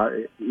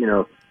down,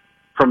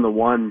 from the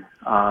one,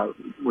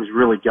 was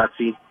really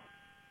gutsy.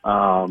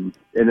 And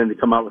then to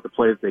come out with the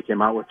play that they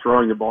came out with,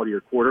 throwing the ball to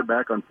your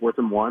quarterback on 4th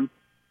and 1,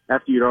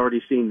 after you'd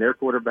already seen their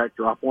quarterback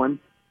drop one.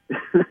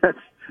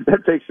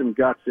 That takes some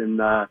guts, and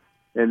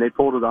they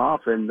pulled it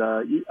off. And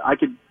I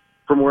could,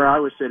 from where I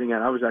was sitting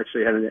at, I was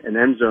actually at an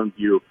end zone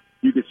view.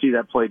 You could see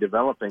that play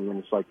developing, and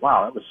it's like,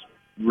 wow, that was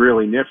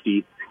really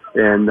nifty.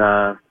 And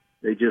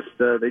they did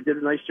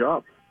a nice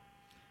job.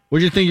 What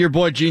did you think of your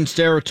boy Gene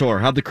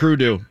Steratore? How'd the crew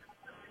do?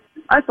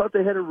 I thought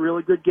they had a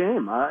really good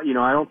game. I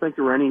don't think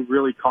there were any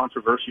really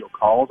controversial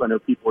calls. I know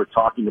people were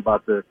talking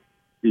about the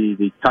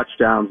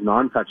touchdowns,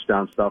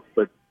 non-touchdown stuff,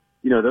 but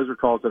those are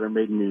calls that are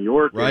made in New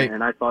York, right.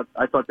 And I thought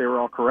they were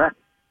all correct.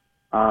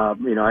 I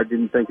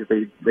didn't think that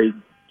they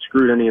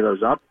screwed any of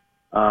those up.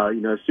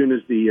 As soon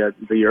as the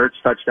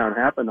Ertz touchdown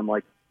happened, I'm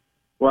like,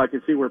 well, I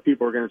can see where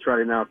people are going to try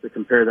to now to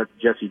compare that to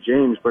Jesse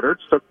James, but Ertz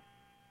took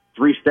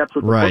 3 steps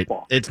with the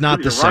football. It's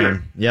not the same.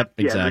 Runner. Yep,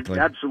 exactly.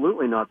 Yeah,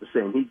 absolutely not the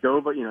same. He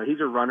dove,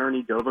 he's a runner, and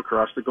he dove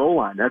across the goal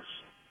line.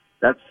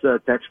 That's a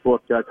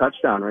textbook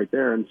touchdown right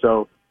there. And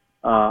so,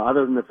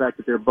 other than the fact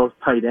that they're both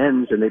tight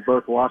ends and they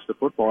both lost the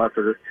football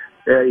after,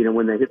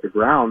 when they hit the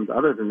ground,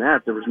 other than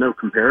that, there was no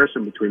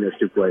comparison between those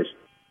two plays.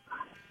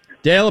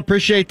 Dale,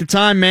 appreciate the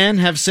time, man.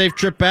 Have a safe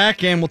trip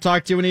back, and we'll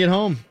talk to you when you get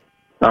home.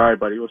 All right,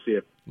 buddy. We'll see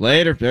you.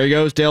 Later. There he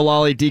goes, Dale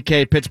Lally,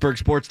 DK,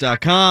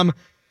 PittsburghSports.com.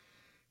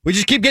 We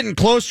just keep getting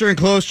closer and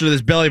closer to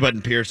this belly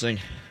button piercing.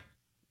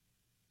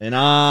 And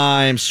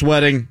I'm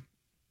sweating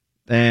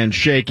and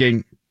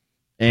shaking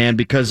And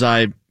because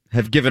I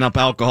have given up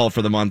alcohol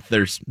for the month,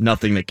 there's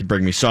nothing that can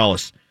bring me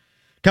solace.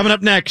 Coming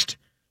up next,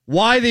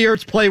 why the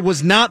Ertz play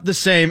was not the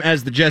same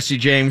as the Jesse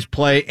James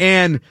play.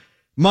 And,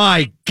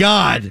 my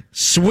God,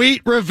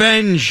 sweet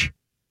revenge.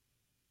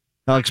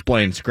 I'll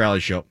explain. It's a Crowley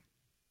Show.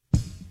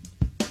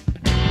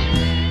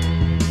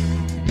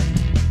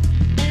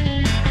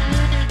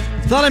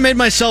 Thought I made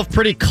myself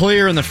pretty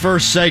clear in the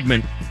first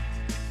segment.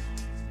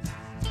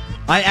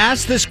 I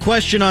asked this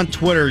question on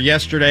Twitter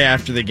yesterday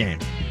after the game.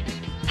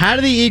 How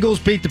do the Eagles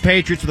beat the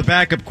Patriots with a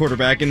backup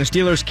quarterback and the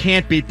Steelers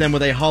can't beat them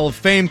with a Hall of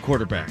Fame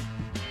quarterback?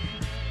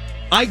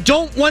 I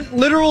don't want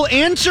literal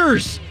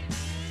answers.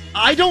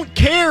 I don't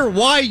care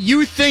why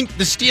you think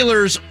the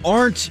Steelers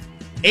aren't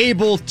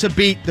able to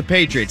beat the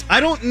Patriots. I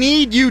don't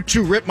need you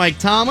to rip Mike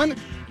Tomlin.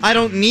 I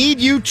don't need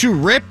you to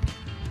rip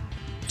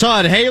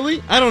Todd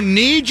Haley. I don't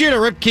need you to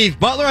rip Keith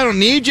Butler. I don't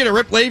need you to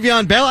rip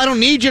Le'Veon Bell. I don't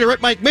need you to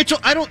rip Mike Mitchell.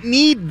 I don't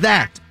need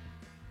that.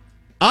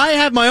 I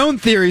have my own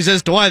theories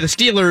as to why the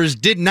Steelers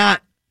did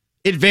not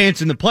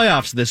advance in the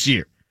playoffs this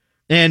year.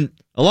 And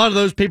a lot of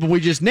those people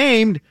we just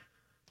named,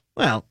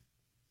 well,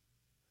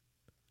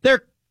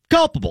 they're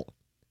culpable.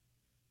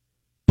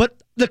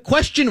 But the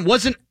question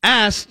wasn't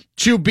asked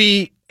to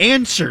be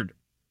answered.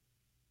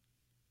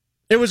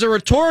 It was a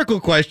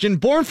rhetorical question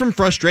born from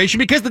frustration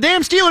because the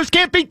damn Steelers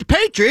can't beat the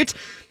Patriots,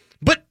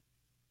 but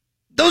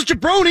those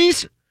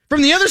jabronis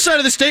from the other side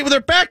of the state with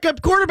their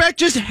backup quarterback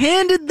just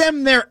handed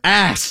them their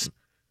ass.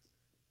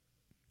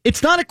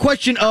 It's not a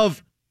question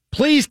of,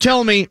 please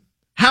tell me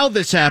how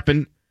this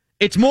happened.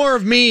 It's more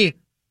of me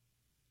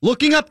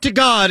looking up to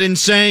God and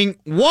saying,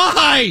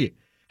 why?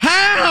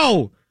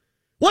 How?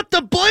 What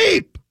the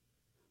bleep?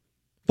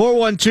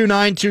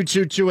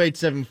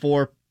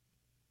 412-922-2874.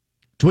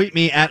 Tweet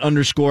me at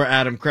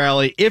 _Adam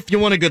Crowley. If you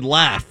want a good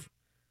laugh,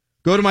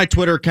 go to my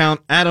Twitter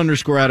account at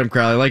 _Adam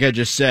Crowley, like I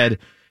just said,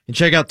 and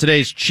check out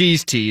today's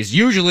cheese tease.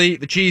 Usually,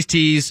 the cheese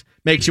tease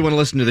makes you want to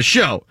listen to the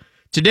show.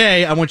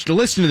 Today, I want you to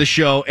listen to the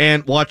show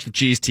and watch the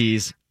cheese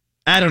tease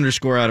at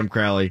 _Adam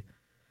Crowley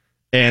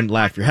and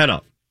laugh your head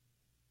off.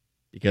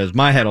 Because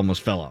my head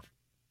almost fell off.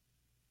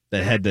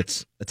 The head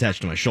that's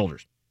attached to my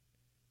shoulders.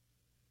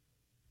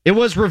 It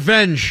was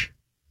revenge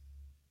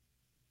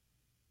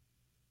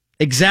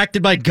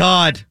exacted by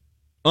God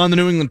on the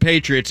New England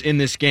Patriots in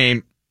this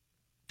game.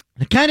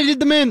 It kind of did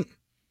them in.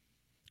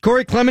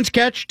 Corey Clement's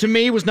catch, to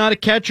me, was not a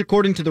catch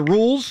according to the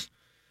rules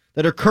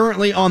that are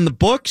currently on the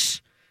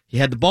books. He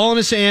had the ball in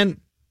his hand,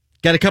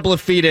 got a couple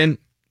of feet in,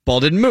 ball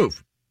didn't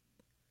move.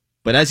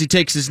 But as he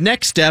takes his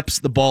next steps,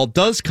 the ball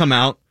does come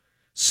out,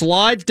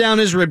 slides down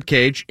his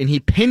ribcage, and he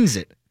pins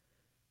it.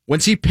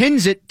 Once he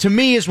pins it, to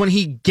me, is when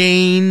he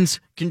gains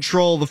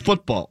control of the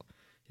football.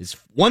 His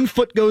one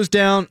foot goes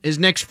down, his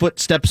next foot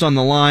steps on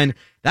the line.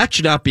 That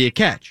should not be a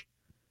catch.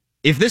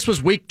 If this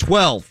was week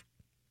 12,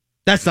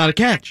 that's not a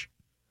catch.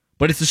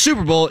 But it's the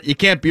Super Bowl, you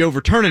can't be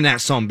overturning that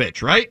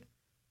sumbitch, right?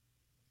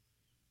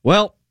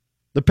 Well,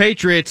 the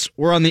Patriots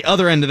were on the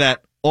other end of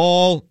that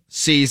all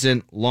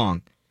season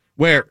long,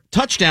 where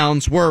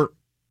touchdowns were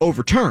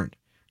overturned.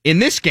 In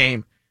this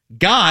game,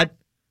 God,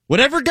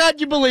 whatever God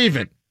you believe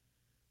in,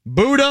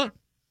 Buddha,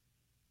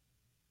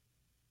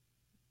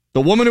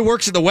 the woman who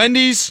works at the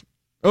Wendy's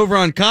over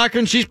on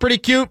Cochran, she's pretty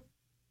cute.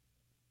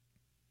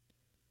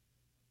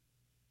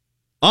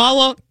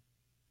 Allah,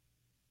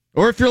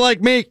 or if you're like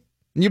me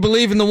and you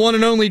believe in the one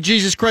and only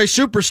Jesus Christ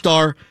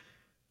superstar,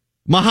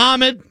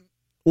 Muhammad,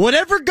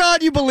 whatever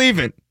God you believe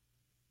in,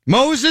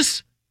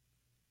 Moses,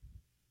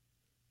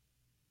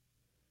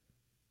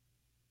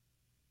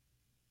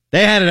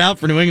 they had it out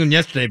for New England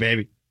yesterday,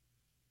 baby.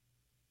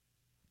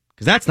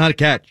 Because that's not a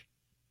catch.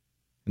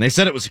 And they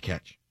said it was a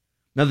catch.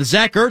 Now, the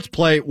Zach Ertz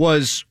play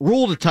was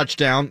ruled a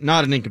touchdown,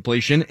 not an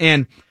incompletion,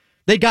 and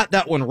they got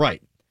that one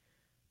right.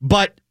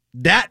 But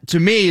that, to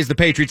me, is the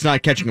Patriots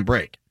not catching a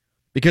break.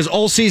 Because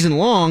all season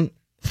long,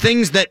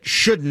 things that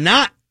should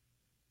not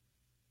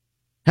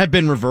have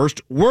been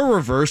reversed were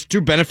reversed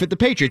to benefit the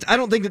Patriots. I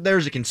don't think that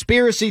there's a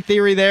conspiracy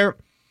theory there.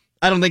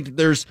 I don't think that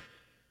there's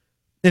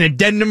an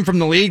addendum from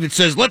the league that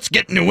says, let's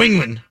get New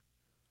England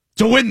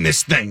to win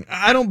this thing.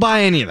 I don't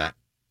buy any of that.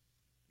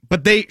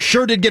 But they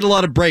sure did get a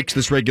lot of breaks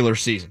this regular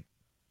season.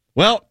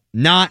 Well,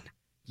 not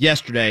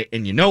yesterday.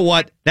 And you know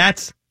what?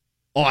 That's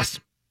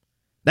awesome.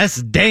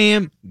 That's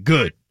damn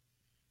good.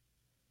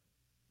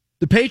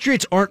 The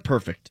Patriots aren't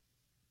perfect.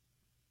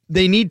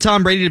 They need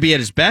Tom Brady to be at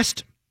his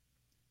best.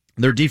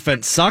 Their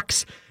defense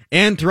sucks.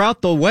 And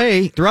throughout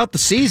the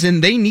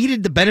season, they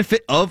needed the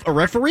benefit of a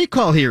referee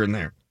call here and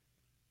there.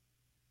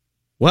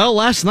 Well,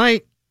 last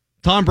night,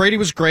 Tom Brady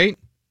was great.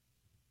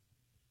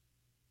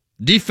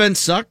 Defense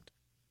sucked.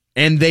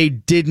 And they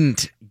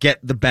didn't get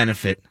the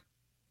benefit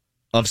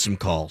of some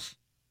calls.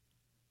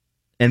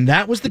 And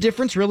that was the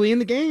difference really in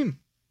the game.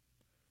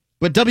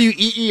 But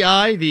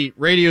WEEI, the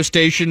radio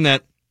station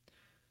that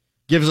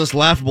gives us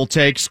laughable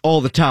takes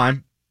all the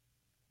time,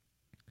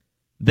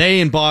 they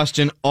in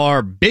Boston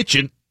are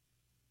bitching.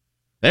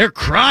 They're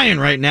crying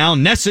right now.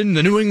 Nesson,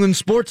 the New England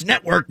Sports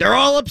Network, they're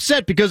all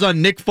upset because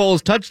on Nick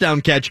Foles'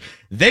 touchdown catch,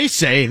 they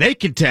say, they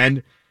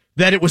contend,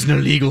 that it was an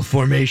illegal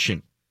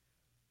formation.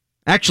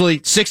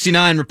 Actually,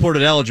 69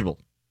 reported eligible.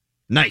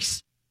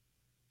 Nice.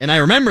 And I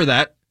remember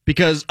that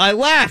because I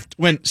laughed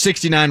when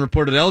 69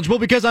 reported eligible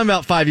because I'm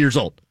about 5 years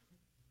old.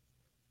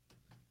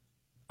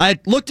 I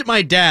looked at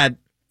my dad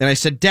and I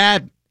said,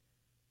 Dad,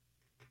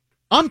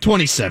 I'm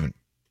 27.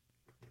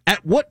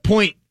 At what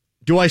point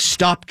do I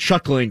stop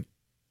chuckling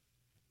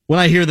when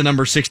I hear the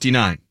number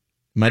 69?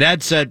 My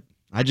dad said,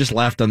 I just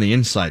laughed on the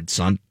inside,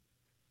 son.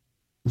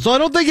 So I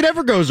don't think it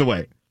ever goes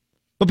away.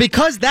 But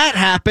because that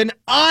happened,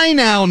 I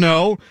now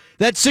know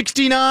that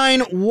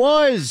 69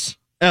 was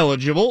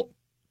eligible,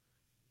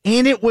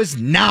 and it was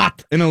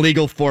not an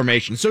illegal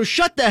formation. So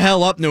shut the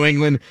hell up, New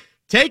England.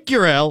 Take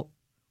your L.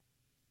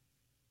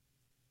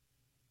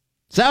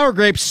 Sour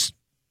grapes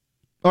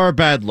are a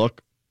bad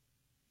look,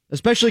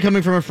 especially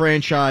coming from a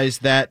franchise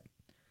that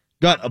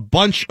got a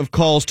bunch of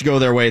calls to go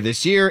their way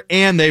this year,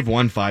 and they've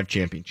won 5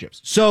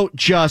 championships. So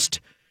just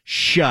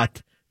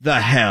shut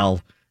the hell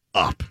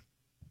up.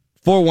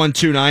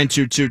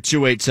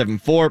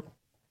 412-922-2874.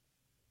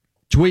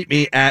 Tweet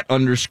me at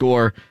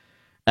 _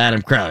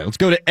 Adam Crowley. Let's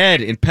go to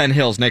Ed in Penn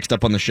Hills next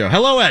up on the show.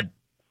 Hello, Ed.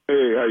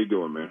 Hey, how you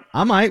doing, man?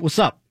 I'm all right. What's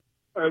up?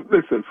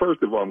 Listen,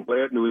 first of all, I'm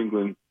glad New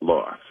England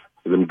lost.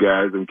 Them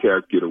guys and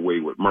cats get away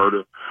with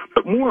murder.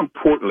 But more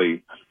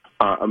importantly,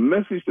 a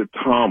message to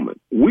Tomlin.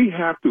 We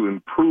have to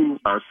improve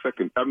our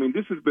second. I mean,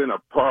 this has been a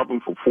problem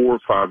for 4 or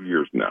 5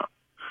 years now.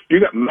 You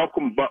got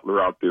Malcolm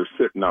Butler out there,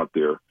 sitting out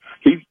there.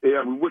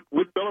 What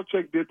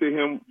Belichick did to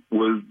him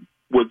was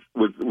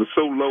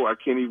so low, I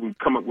can't even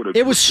come up with a...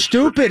 It was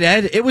stupid,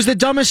 Ed. It was the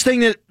dumbest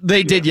thing that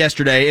they did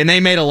yesterday, and they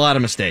made a lot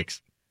of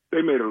mistakes.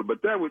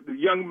 But that was the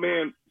young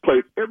man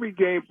played every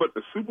game but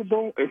the Super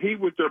Bowl, and he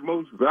was their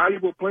most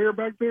valuable player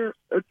back there.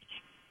 But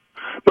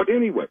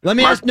anyway, let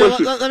me ask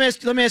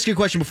you a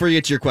question before you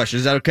get to your question.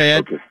 Is that okay,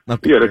 Ed?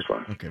 Okay. Yeah, that's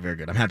fine. Okay, very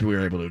good. I'm happy we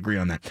were able to agree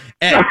on that.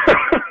 Ed,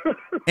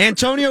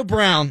 Antonio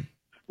Brown,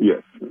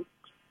 yes,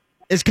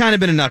 has kind of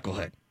been a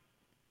knucklehead.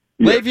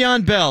 Yes.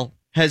 Le'Veon Bell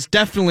has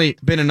definitely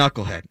been a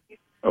knucklehead.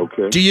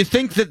 Okay. Do you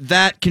think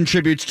that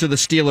contributes to the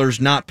Steelers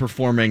not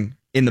performing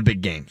in the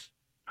big games?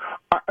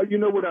 You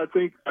know what I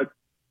think?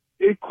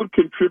 It could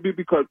contribute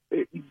because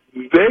they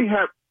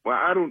have. Well,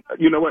 I don't.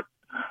 You know what?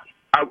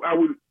 I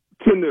would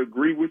tend to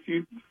agree with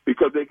you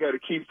because they got to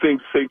keep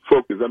things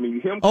focused. I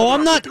mean, him. Oh,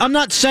 I'm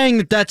not saying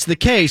that that's the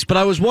case, but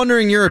I was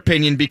wondering your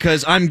opinion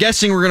because I'm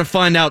guessing we're going to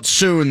find out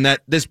soon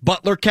that this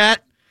Butler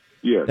cat.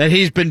 Yes. That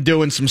he's been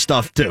doing some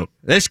stuff too.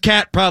 This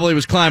cat probably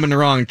was climbing the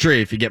wrong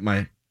tree. If you get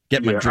my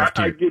drift here.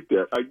 I get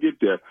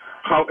that.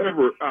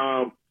 However,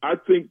 I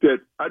think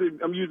that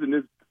I'm using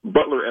this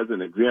Butler as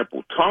an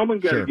example. Tomlin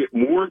got to get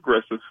more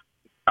aggressive.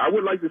 I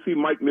would like to see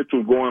Mike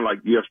Mitchell going like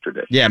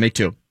yesterday. Yeah, me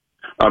too.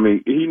 I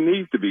mean, he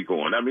needs to be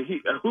going. I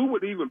mean, who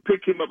would even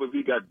pick him up if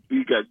he got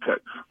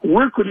cut?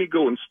 Where could he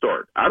go and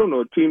start? I don't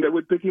know a team that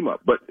would pick him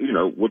up, but,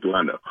 what do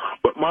I know?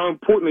 But more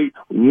importantly,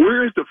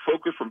 where's the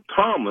focus from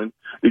Tomlin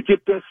to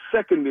get that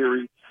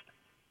secondary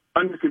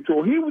under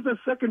control? He was a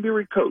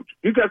secondary coach.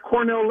 You got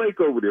Cornell Lake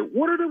over there.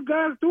 What are them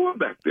guys doing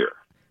back there?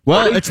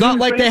 Well, it's not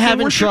like they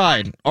haven't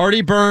tried.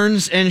 Artie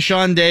Burns and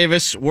Sean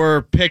Davis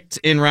were picked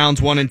in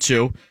rounds 1 and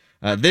 2.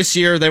 This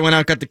year, they went out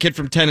and got the kid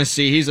from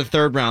Tennessee. He's a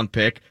third-round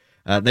pick.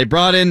 They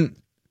brought in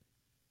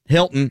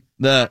Hilton,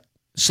 the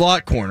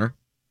slot corner.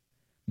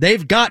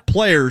 They've got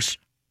players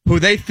who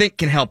they think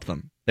can help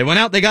them. They went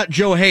out, they got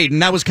Joe Hayden.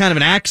 That was kind of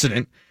an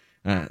accident.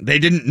 They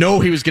didn't know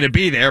he was going to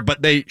be there,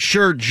 but they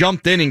sure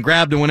jumped in and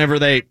grabbed him whenever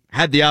they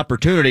had the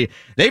opportunity.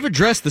 They've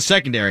addressed the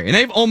secondary, and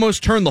they've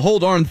almost turned the whole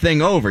darn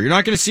thing over. You're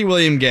not going to see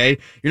William Gay.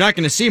 You're not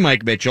going to see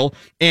Mike Mitchell.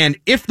 And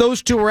if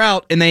those two are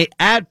out and they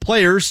add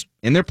players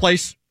in their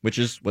place, which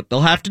is what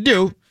they'll have to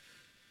do,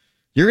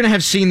 you're going to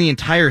have seen the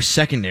entire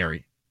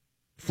secondary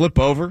flip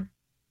over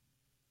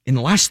in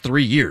the last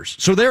 3 years.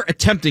 So they're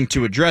attempting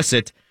to address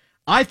it.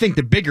 I think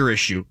the bigger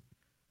issue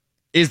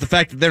is the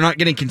fact that they're not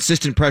getting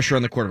consistent pressure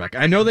on the quarterback.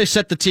 I know they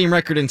set the team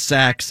record in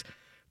sacks,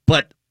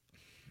 but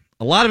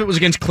a lot of it was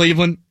against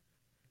Cleveland.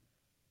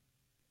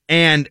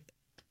 And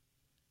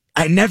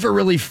I never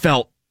really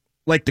felt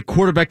like the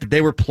quarterback that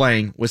they were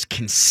playing was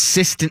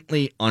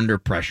consistently under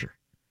pressure.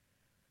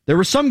 There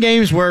were some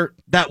games where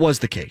that was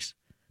the case,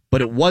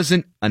 but it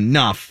wasn't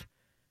enough.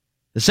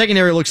 The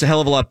secondary looks a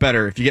hell of a lot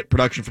better if you get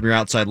production from your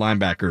outside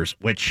linebackers,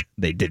 which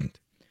they didn't.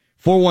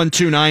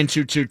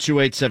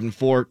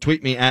 412-922-2874.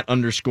 Tweet me at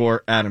 _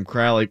 Adam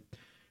Crowley.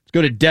 Let's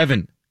go to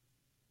Devin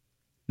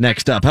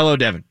next up. Hello,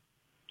 Devin.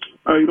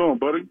 How you doing,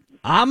 buddy?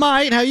 I'm all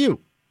right. How you?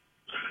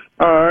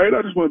 All right.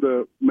 I just wanted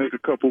to make a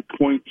couple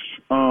points.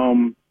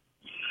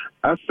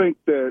 I think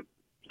that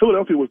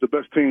Philadelphia was the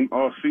best team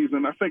all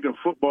season. I think in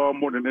football,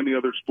 more than any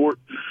other sport,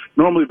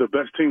 normally the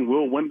best team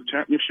will win the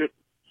championship.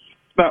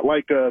 It's not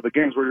like the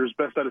games where there's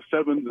best out of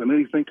 7 and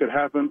anything could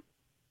happen.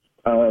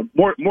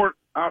 More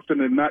often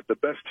than not, the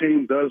best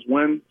team does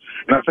win.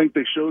 And I think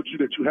they showed you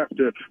that you have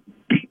to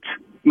beat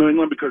New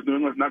England because New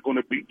England's not going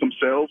to beat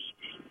themselves.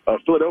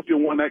 Philadelphia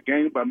won that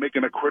game by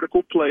making a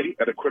critical play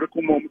at a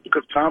critical moment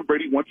because Tom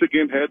Brady once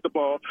again had the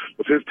ball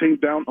with his team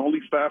down only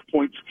 5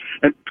 points,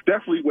 and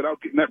definitely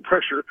without getting that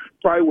pressure,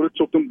 probably would have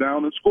took them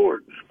down and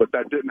scored. But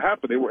that didn't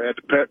happen. They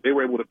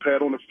were able to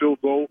pad on a field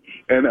goal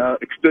and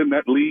extend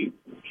that lead.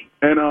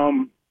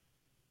 And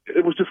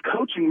it was just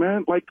coaching,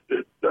 man. Like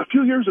a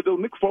few years ago,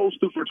 Nick Foles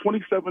threw for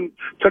 27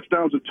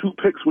 touchdowns and 2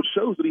 picks, which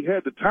shows that he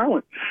had the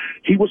talent.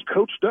 He was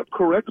coached up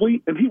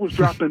correctly, and he was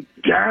dropping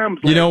dimes.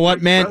 You know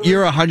what, man?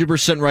 You're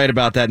 100% right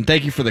about that, and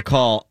thank you for the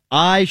call.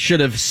 I should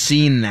have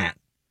seen that.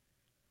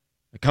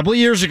 A couple of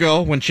years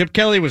ago, when Chip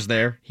Kelly was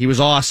there, he was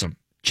awesome.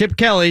 Chip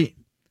Kelly,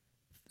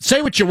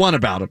 say what you want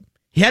about him.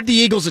 He had the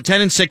Eagles at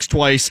 10-6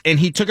 twice, and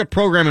he took a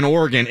program in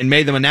Oregon and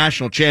made them a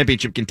national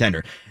championship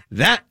contender.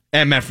 That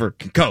MFer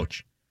can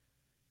coach.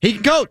 He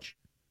can coach.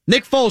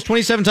 Nick Foles,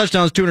 27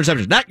 touchdowns, 2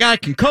 interceptions. That guy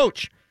can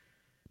coach.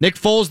 Nick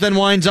Foles then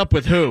winds up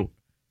with who?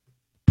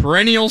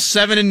 Perennial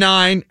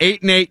 7-9,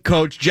 8-8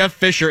 coach Jeff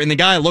Fisher, and the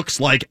guy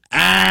looks like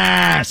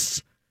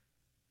ass.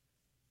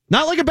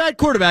 Not like a bad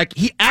quarterback.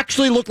 He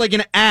actually looked like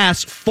an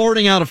ass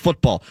farting out of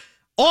football.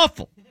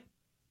 Awful.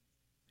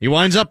 He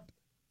winds up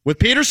with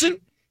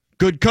Peterson,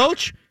 good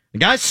coach. The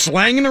guy's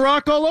slanging the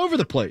rock all over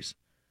the place.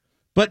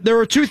 But there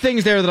are 2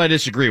 things there that I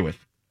disagree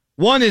with.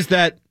 One is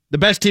that the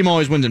best team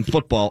always wins in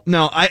football.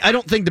 No, I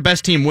don't think the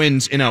best team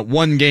wins in a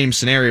one-game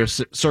scenario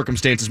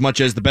circumstance as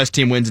much as the best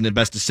team wins in the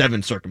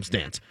best-of-7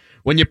 circumstance.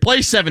 When you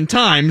play 7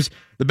 times,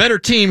 the better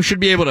team should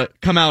be able to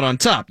come out on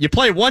top. You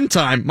play 1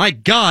 time, my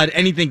God,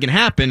 anything can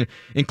happen,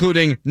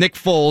 including Nick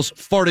Foles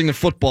farting the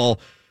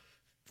football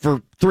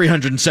for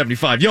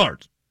 375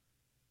 yards.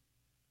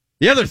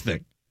 The other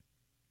thing,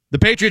 the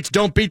Patriots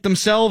don't beat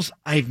themselves.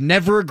 I've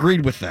never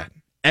agreed with that,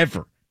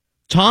 ever.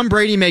 Tom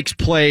Brady makes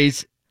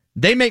plays.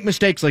 They make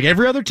mistakes like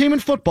every other team in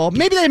football.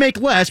 Maybe they make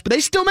less, but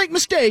they still make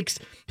mistakes.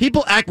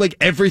 People act like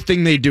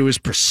everything they do is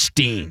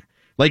pristine.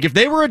 Like if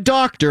they were a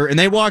doctor and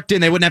they walked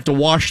in, they wouldn't have to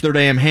wash their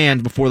damn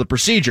hands before the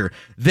procedure.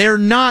 They're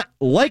not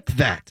like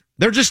that.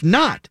 They're just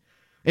not.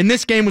 And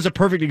this game was a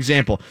perfect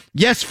example.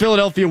 Yes,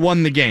 Philadelphia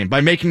won the game by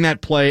making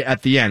that play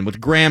at the end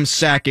with Graham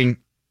sacking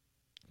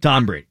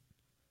Tom Brady.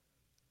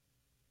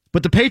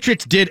 But the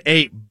Patriots did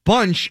a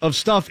bunch of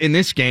stuff in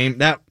this game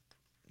that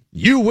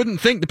you wouldn't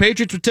think the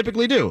Patriots would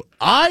typically do.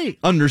 I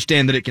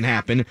understand that it can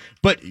happen,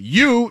 but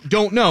you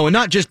don't know. And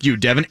not just you,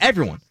 Devin,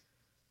 everyone.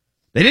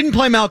 They didn't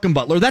play Malcolm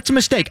Butler. That's a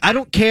mistake. I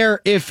don't care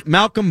if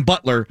Malcolm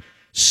Butler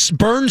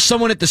burns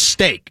someone at the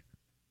stake.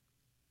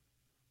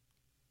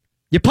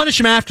 You punish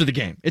him after the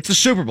game. It's the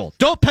Super Bowl.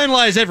 Don't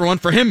penalize everyone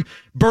for him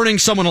burning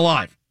someone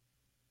alive.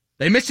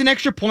 They missed an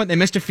extra point. They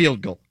missed a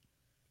field goal.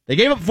 They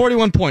gave up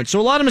 41 points. So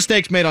a lot of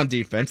mistakes made on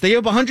defense. They gave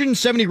up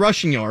 170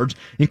 rushing yards,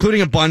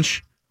 including a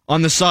bunch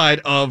on the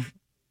side of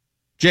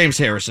James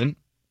Harrison.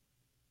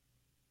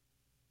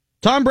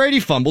 Tom Brady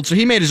fumbled, so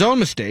he made his own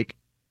mistake.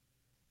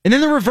 And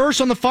then the reverse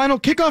on the final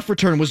kickoff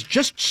return was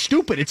just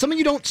stupid. It's something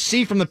you don't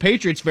see from the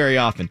Patriots very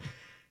often.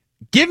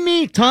 Give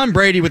me Tom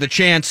Brady with a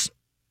chance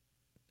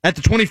at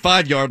the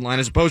 25-yard line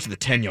as opposed to the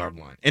 10-yard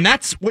line. And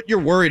that's what you're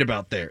worried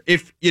about there.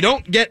 If you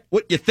don't get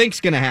what you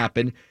think's going to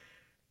happen,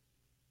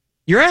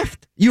 you're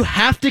effed. You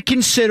have to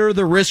consider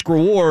the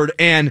risk-reward,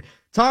 and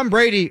Tom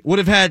Brady would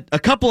have had a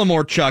couple of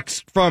more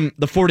chucks from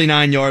the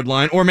 49-yard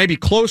line, or maybe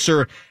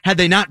closer, had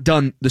they not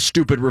done the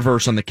stupid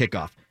reverse on the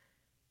kickoff.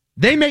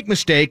 They make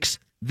mistakes.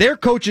 Their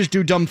coaches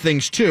do dumb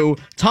things too.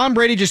 Tom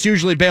Brady just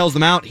usually bails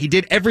them out. He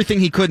did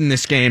everything he could in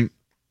this game,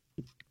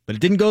 but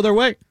it didn't go their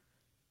way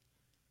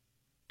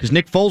because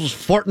Nick Foles was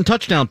farting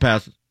touchdown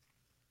passes.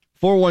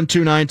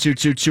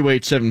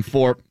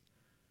 412-922-2874.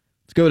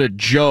 Let's go to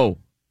Joe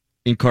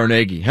in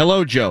Carnegie.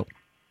 Hello, Joe.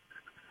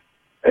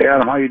 Hey,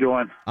 Adam, how you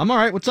doing? I'm all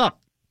right. What's up?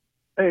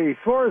 Hey, as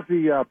far as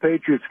the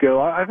Patriots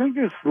go, I think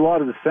there's a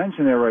lot of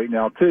dissension there right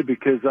now, too,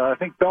 because I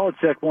think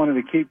Belichick wanted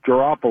to keep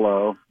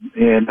Garoppolo,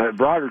 and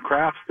Robert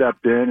Kraft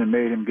stepped in and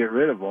made him get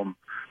rid of him.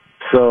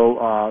 So,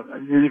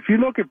 and if you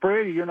look at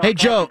Brady, you're not... Hey,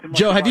 Joe,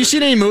 have you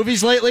seen any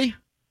movies lately?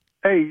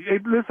 Hey,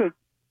 listen,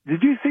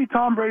 did you see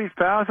Tom Brady's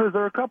passes?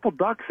 There are a couple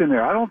ducks in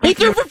there. I don't think...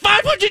 He threw for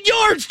 500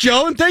 yards,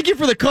 Joe, and thank you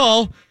for the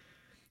call.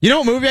 You know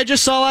what movie I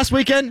just saw last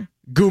weekend?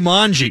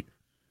 Jumanji.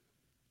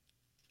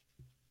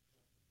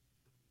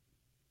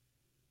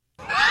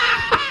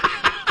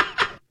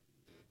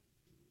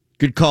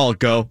 Good call,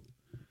 go.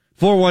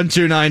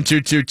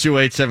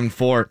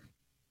 412-922-2874.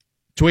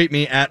 Tweet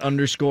me at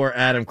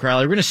 _Adam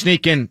Crowley. We're going to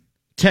sneak in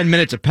 10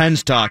 minutes of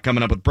Pens talk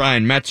coming up with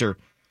Brian Metzer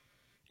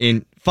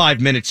in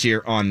 5 minutes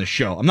here on the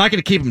show. I'm not going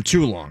to keep them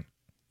too long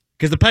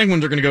because the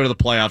Penguins are going to go to the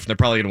playoffs and they're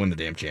probably going to win the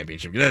damn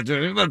championship.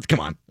 Come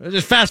on.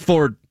 Just fast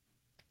forward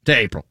to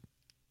April.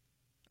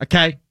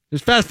 Okay?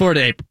 Just fast forward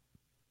to April.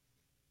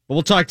 But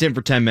we'll talk to him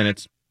for 10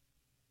 minutes.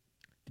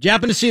 Did you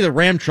happen to see the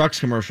Ram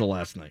Trucks commercial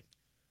last night?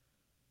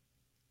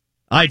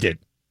 I did.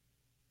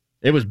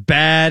 It was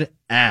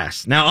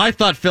badass. Now, I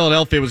thought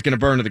Philadelphia was going to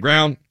burn to the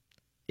ground.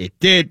 It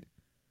did.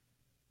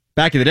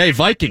 Back in the day,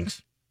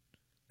 Vikings,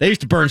 they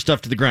used to burn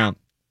stuff to the ground.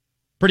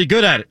 Pretty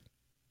good at it.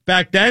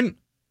 Back then,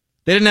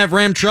 they didn't have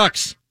Ram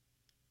trucks.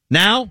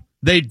 Now,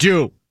 they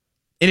do.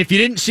 And if you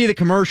didn't see the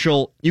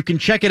commercial, you can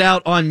check it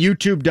out on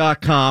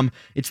YouTube.com.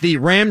 It's the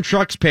Ram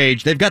Trucks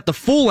page. They've got the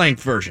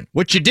full-length version.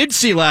 What you did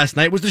see last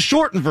night was the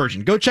shortened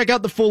version. Go check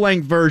out the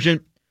full-length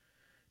version.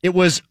 It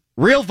was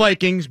real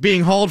Vikings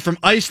being hauled from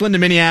Iceland to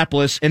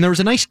Minneapolis, and there was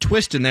a nice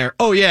twist in there.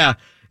 Oh, yeah,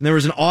 and there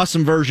was an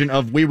awesome version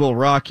of We Will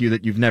Rock You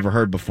that you've never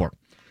heard before.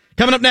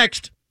 Coming up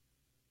next,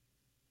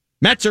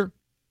 Metzer,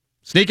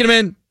 sneaking him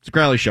in. It's the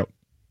Crowley Show.